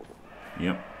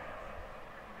 Yep.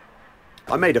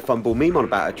 I made a fumble meme on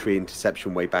about a tree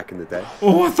interception way back in the day.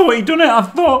 Oh, I thought he'd done it. I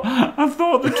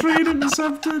thought the tree had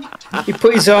intercepted. He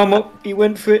put his arm up. He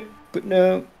went for it, but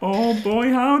no. Oh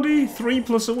boy, howdy!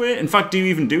 3+ away. In fact, do you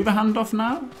even do the handoff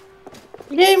now?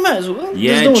 Yeah, you might as well.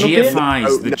 Yeah, no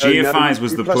GFIs. The GFIs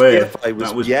was the play.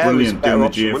 That was brilliant doing the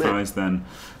option, GFIs then.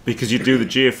 Because you do the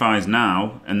GFIs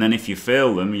now, and then if you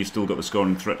fail them, you still got the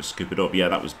scoring threat to scoop it up. Yeah,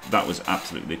 that was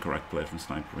absolutely the correct play from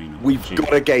Sniperino. We've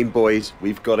got a game, boys.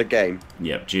 We've got a game.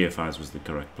 Yep, GFIs was the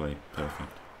correct play.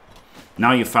 Perfect.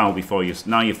 Now you foul before you.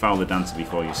 Now you foul the dancer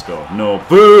before you score. No,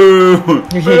 boo!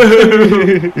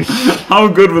 Boo! How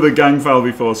good would a gang foul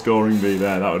before scoring be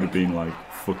there? That would have been like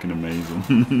fucking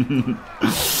amazing.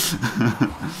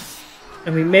 I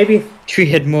mean, maybe if Tree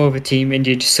had more of a team and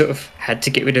you just sort of had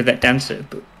to get rid of that dancer,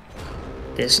 but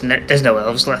there's no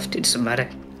elves left. It doesn't matter.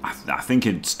 I think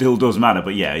it still does matter,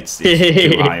 but yeah, it's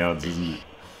too high odds, isn't it?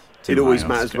 It always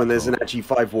matters when there's an actually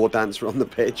 5 war dancer on the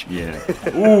pitch. Yeah.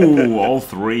 Ooh, all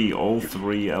three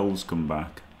elves come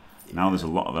back. Now there's a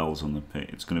lot of elves on the pit.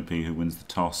 It's going to be who wins the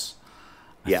toss.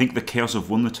 I think the Chaos have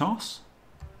won the toss.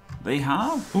 They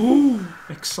have. Ooh,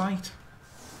 excite.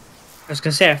 I was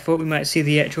going to say, I thought we might see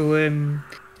the actual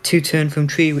 2-turn from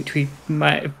Tree, which we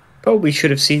probably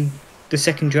should have seen the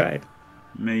second drive.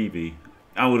 Maybe.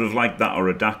 I would have liked that or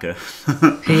a Daka.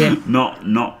 Yeah. not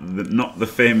the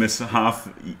famous half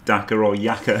Daka or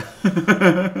Yaka.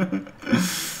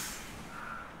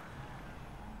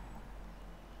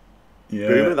 Yeah.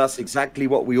 Boomer, that's exactly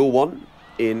what we all want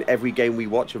in every game we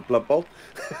watch of Blood Bowl.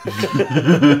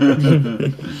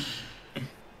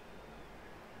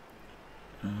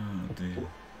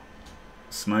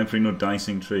 Sniperino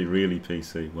dicing tree, really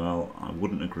PC? Well, I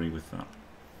wouldn't agree with that.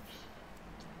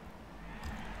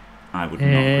 I would not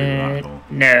agree with that at all.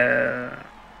 No.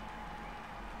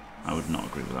 I would not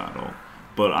agree with that at all.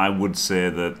 But I would say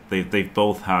that they've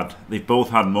both had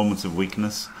moments of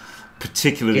weakness,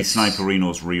 particularly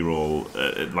Sniperino's reroll,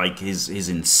 like his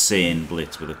insane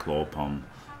blitz with a claw palm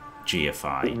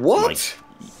GFI. What? Like,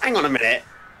 hang on a minute.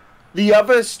 The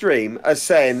other stream are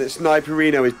saying that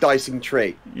Sniperino is dicing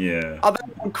tree. Yeah. Are they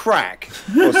on crack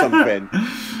or something?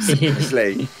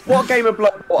 Seriously. What game of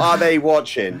Blood Bowl are they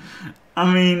watching?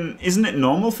 I mean, isn't it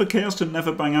normal for Chaos to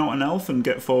never bang out an elf and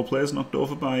get 4 players knocked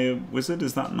over by a wizard?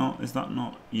 Is that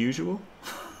not usual?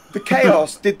 The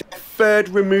Chaos did their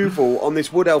 3rd removal on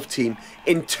this Wood Elf team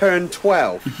in turn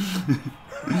 12.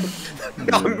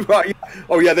 Right.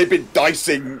 Oh yeah, they've been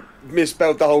dicing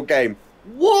misspelled the whole game.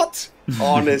 What?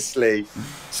 Honestly,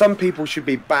 some people should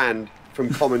be banned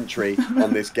from commentary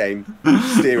on this game.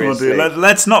 Seriously. Oh,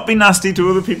 let's not be nasty to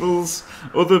other people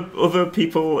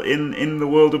in the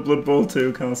world of Blood Bowl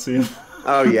too, Calcium.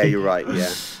 Oh yeah, you're right. Yeah.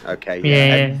 Okay.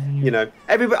 Yeah. And, you know,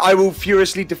 everybody. I will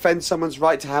furiously defend someone's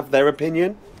right to have their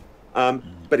opinion,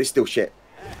 but it's still shit.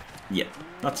 Yeah,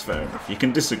 that's fair enough. You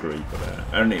can disagree, but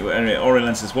anyway,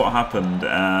 Aurelien says what happened.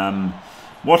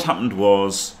 What happened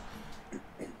was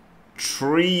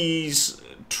Tree's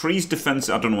defense.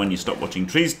 I don't know when you stopped watching.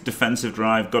 Tree's defensive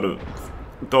drive got a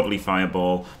godly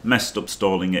fireball, messed up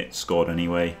stalling it, scored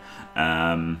anyway.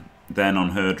 Then on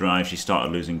her drive, she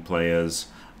started losing players,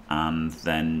 and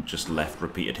then just left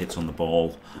repeated hits on the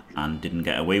ball and didn't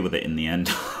get away with it in the end.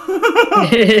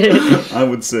 I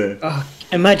would say. Oh,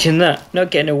 imagine that,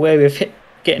 not getting away with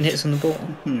getting hits on the ball.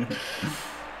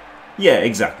 Yeah,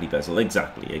 exactly, Bezel.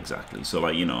 Exactly. So,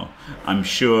 like, you know, I'm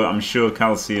sure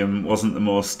Calcium wasn't the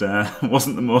most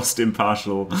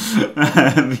impartial,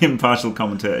 the impartial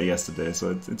commentator yesterday.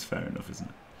 So it's fair enough, isn't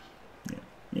it? Yeah.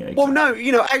 Exactly. Well, no,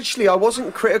 you know, actually, I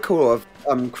wasn't critical of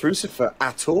Crucifer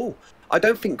at all. I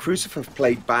don't think Crucifer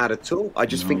played bad at all. I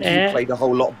just think he played a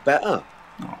whole lot better.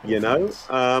 Oh, you know,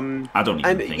 I don't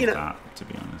even think that, to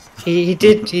be honest. He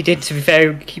did. To be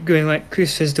fair, keep going. Like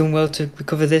Crucifer's done well to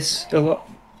recover this a lot.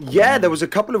 Yeah, there was a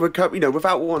couple of recovery. You know,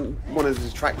 without one to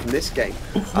detract from this game,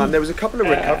 there was a couple of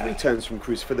recovery turns from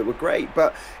Crucifer that were great.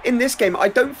 But in this game, I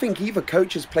don't think either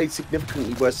coach has played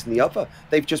significantly worse than the other.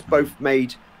 They've just both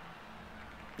made,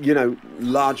 you know,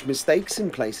 large mistakes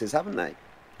in places, haven't they?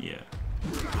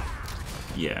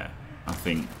 Yeah, I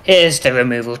think. Here's the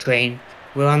removal train.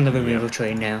 We're on the removal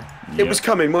train now. It was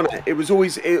coming, wasn't it? It was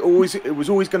always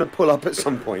going to pull up at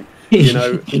some point. You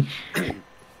know.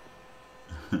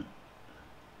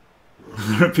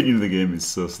 Their opinion of the game is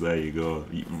sus. There you go.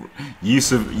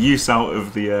 Use out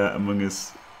of the Among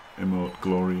Us emote,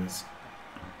 glorious.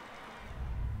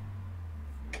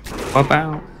 What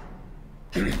about?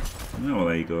 Oh, well,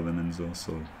 there you go then, Enzo.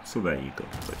 So there you go.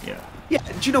 But yeah. Yeah.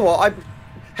 Do you know what?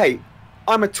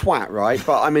 I'm a twat, right?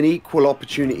 But I'm an equal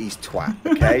opportunities twat.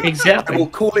 Okay. Exactly. I will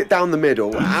call it down the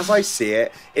middle as I see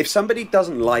it. If somebody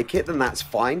doesn't like it, then that's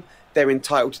fine. They're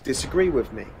entitled to disagree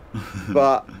with me.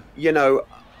 But you know.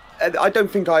 I don't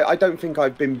think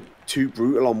I've been too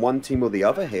brutal on one team or the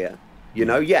other here. You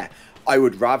know, yeah, I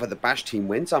would rather the Bash team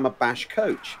wins. I'm a Bash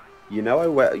coach. You know,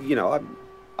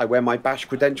 I wear my Bash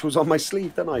credentials on my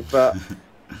sleeve, don't I? But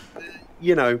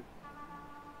you know,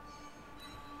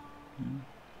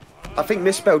 I think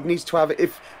Misspelled needs to have.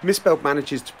 If Misspelled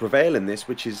manages to prevail in this,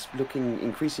 which is looking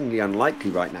increasingly unlikely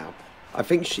right now, I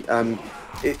think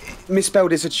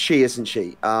Misspelled is a she, isn't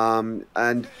she?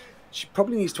 And she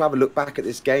probably needs to have a look back at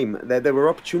this game. There were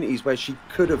opportunities where she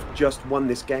could have just won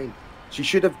this game. She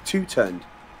should have two-turned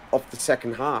off the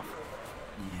second half.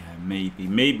 Yeah,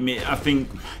 maybe. I think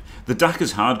the DAC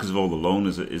is hard because of all the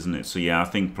loners, isn't it? So yeah, I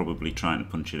think probably trying to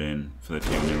punch it in for the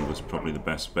 2-0 was probably the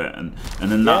best bet. And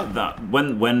then that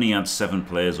when he had 7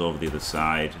 players over the other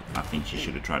side, I think she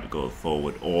should have tried to go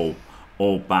forward or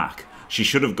back. She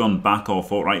should have gone back or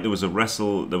forward. Right, there was a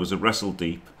wrestle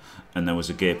deep. And there was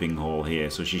a gaping hole here,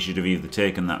 so she should have either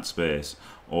taken that space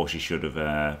or she should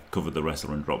have covered the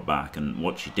wrestler and dropped back. And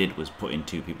what she did was put in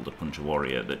 2 people to punch a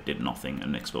warrior that did nothing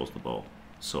and exposed the ball.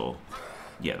 So,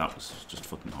 yeah, that was just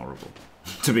fucking horrible,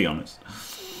 to be honest.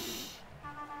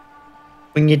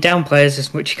 When you're down players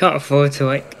this much, you can't afford to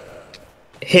like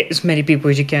hit as many people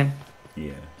as you can.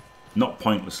 Yeah, not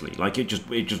pointlessly. Like it was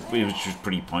just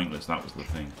pretty pointless. That was the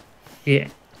thing. Yeah.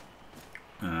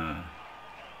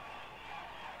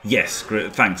 Yes,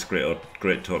 great. Thanks, great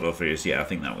total furious. Yeah, I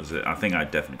think that was it. I think I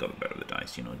definitely got the better of the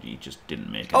dice. You know, you just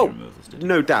didn't make any removals, did you?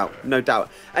 No doubt.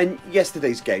 And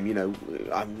yesterday's game, you know,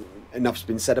 enough's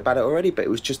been said about it already, but it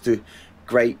was just a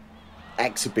great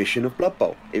exhibition of Blood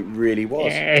Bowl. It really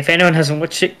was. Yeah, if anyone hasn't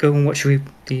watched it, go and watch the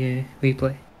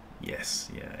replay. Yes,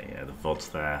 yeah. The VOD's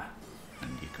there,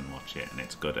 and you can watch it, and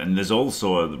it's good. And there's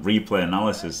also a replay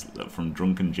analysis from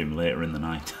Drunken Jim later in the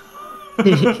night.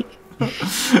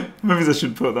 Maybe I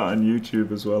should put that on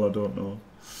YouTube as well. I don't know.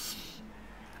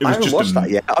 I haven't watched that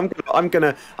yet. I'm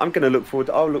gonna look forward.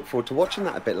 I'll look forward to watching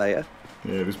that a bit later.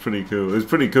 Yeah, it was pretty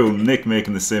cool. Nick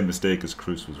making the same mistake as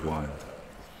Cruz was wild.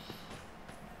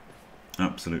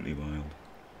 Absolutely wild.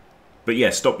 But yeah,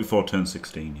 stop before turn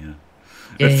 16.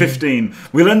 Yeah. At 15,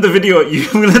 we'll end the video.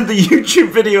 We'll end the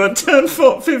YouTube video at turn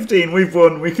 15. We've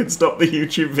won. We can stop the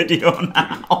YouTube video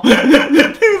now. Do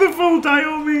the full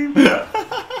Dio meme. Yeah.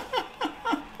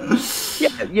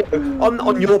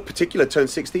 On your particular turn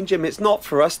 16, Jim, it's not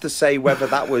for us to say whether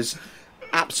that was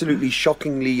absolutely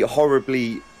shockingly,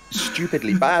 horribly,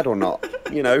 stupidly bad or not.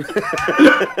 You know,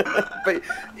 but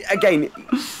again,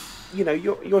 you know,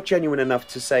 you're genuine enough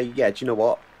to say, yeah, do you know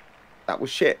what? That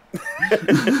was shit.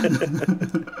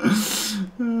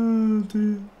 Oh,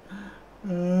 dear.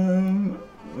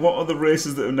 What are the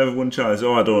races that have never won challenges?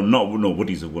 Oh, I don't know. No,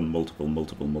 Woodies have won multiple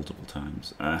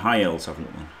times. High Elves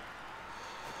haven't won.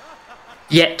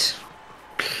 Yet.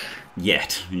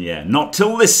 Yeah. Not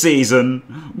till this season.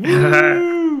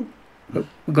 Woo!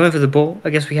 We're going for the ball. I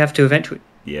guess we have to eventually.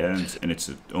 Yeah, and it's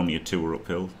only a 2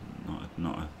 uphill,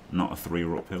 not a 3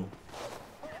 uphill.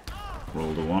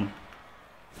 Rolled a 1.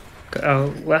 Got our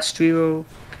last reroll.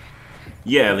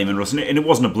 Yeah, Lehman Russ, and it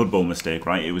wasn't a Blood Bowl mistake,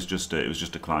 right? It was just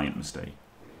a client mistake.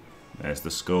 There's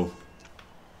the skull.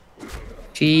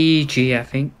 GG, I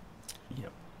think.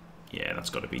 Yep. Yeah, that's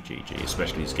got to be GG,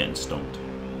 especially he's getting stomped.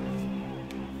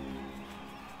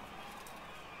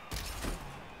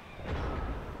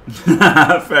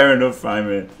 Fair enough,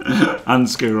 Pacman. And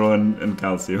Skuro and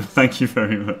Calcium. Thank you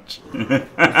very much.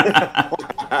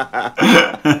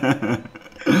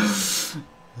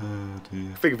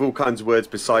 Think of all kinds of words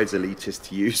besides elitist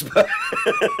to use. But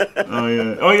Oh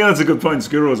yeah, that's a good point.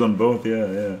 Skuro's on both.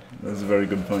 Yeah, that's a very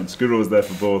good point. Skuro's there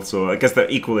for both, so I guess they're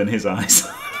equal in his eyes.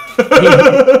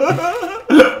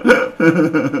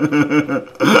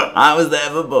 I was there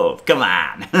for both. Come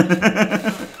on.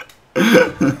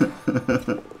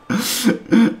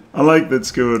 I like that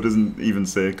Skuro doesn't even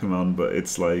say come on, but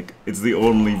it's like it's the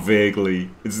only vaguely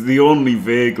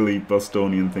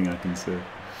Bostonian thing I can say.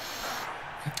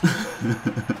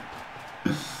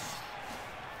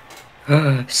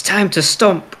 It's time to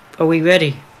stomp. Are we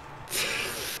ready?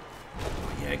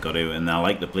 Yeah, got to, and I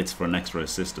like the blitz for an extra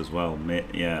assist as well.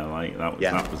 Yeah, like that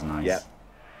was nice. Yeah.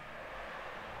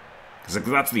 Because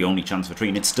that's the only chance for Tree,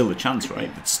 and it's still a chance,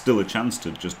 right? It's still a chance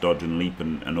to just dodge and leap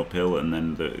and uphill, and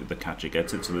then the catcher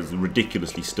gets it. So there's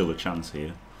ridiculously still a chance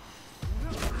here.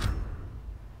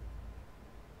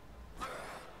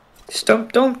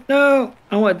 Stomp, don't, no!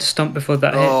 I wanted to stomp before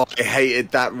that hit. oh, I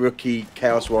hated that rookie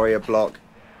Chaos Warrior block.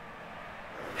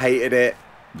 Hated it.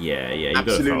 Yeah, you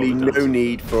Absolutely no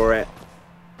need for it.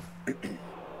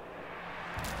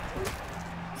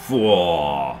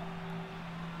 Whoa.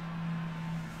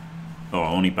 Oh,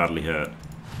 only badly hurt.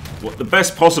 What the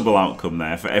best possible outcome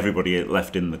there for everybody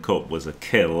left in the cup was a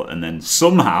kill, and then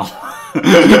somehow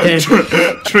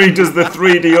Tree does the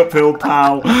 3D uphill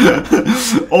pow.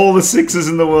 All the 6s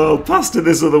in the world, pass to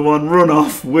this other one, run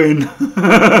off, win.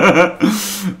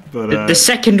 But the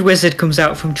second wizard comes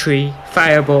out from Tree.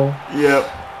 Fireball. Yep.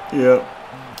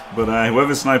 But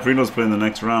whoever Sniperino's playing the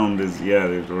next round is,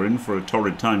 they're in for a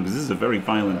torrid time, because this is a very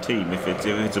violent team. If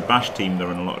it's a bash team, they're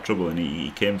in a lot of trouble, and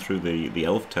he came through the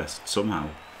elf test somehow.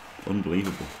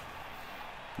 Unbelievable.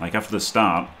 Like, after the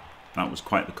start, that was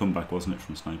quite the comeback, wasn't it,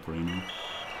 from Sniperino?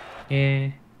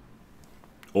 Yeah.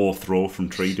 Or throw from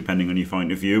Tree, depending on your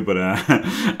point of view. But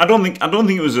I don't think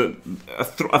it was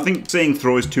I think saying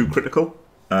throw is too critical.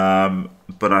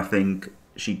 But I think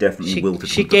she definitely wilted.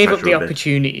 She gave up the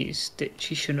opportunities that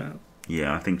she shouldn't have.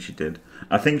 Yeah, I think she did.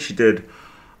 I think she did,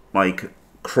 like,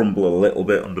 crumble a little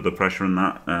bit under the pressure in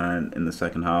that in the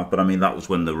second half. But I mean, that was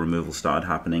when the removal started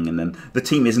happening, and then the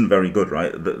team isn't very good,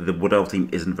 right? The Wood Elf team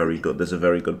isn't very good. There's a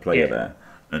very good player there,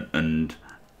 and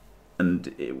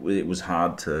it was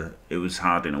hard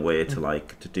in a way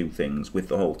to do things with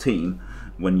the whole team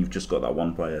when you've just got that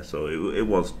one player. So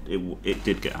it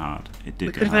did get hard. It did.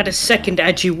 We could have had a second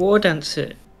Agi War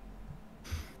Dancer.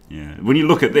 Yeah, when you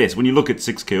look at this, when you look at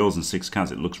 6 KOs and 6 CAS,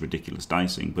 it looks ridiculous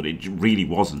dicing, but it really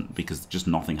wasn't, because just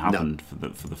nothing happened for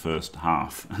the first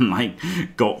half, and like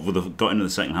got into the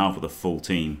second half with a full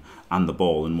team and the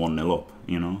ball and 1-0 up,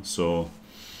 So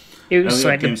it was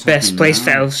like the best place for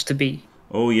Elves to be.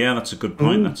 Oh yeah, that's a good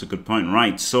point. That's a good point.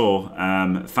 Right, so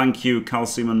thank you,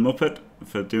 Calcium and Muppet,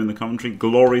 for doing the commentary.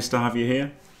 Glorious to have you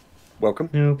here. Welcome.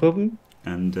 No problem.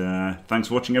 And thanks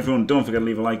for watching, everyone. Don't forget to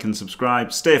leave a like and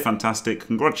subscribe. Stay fantastic.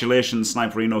 Congratulations,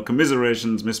 Sniperino.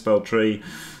 Commiserations, MisspelledTree.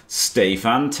 Stay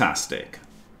fantastic.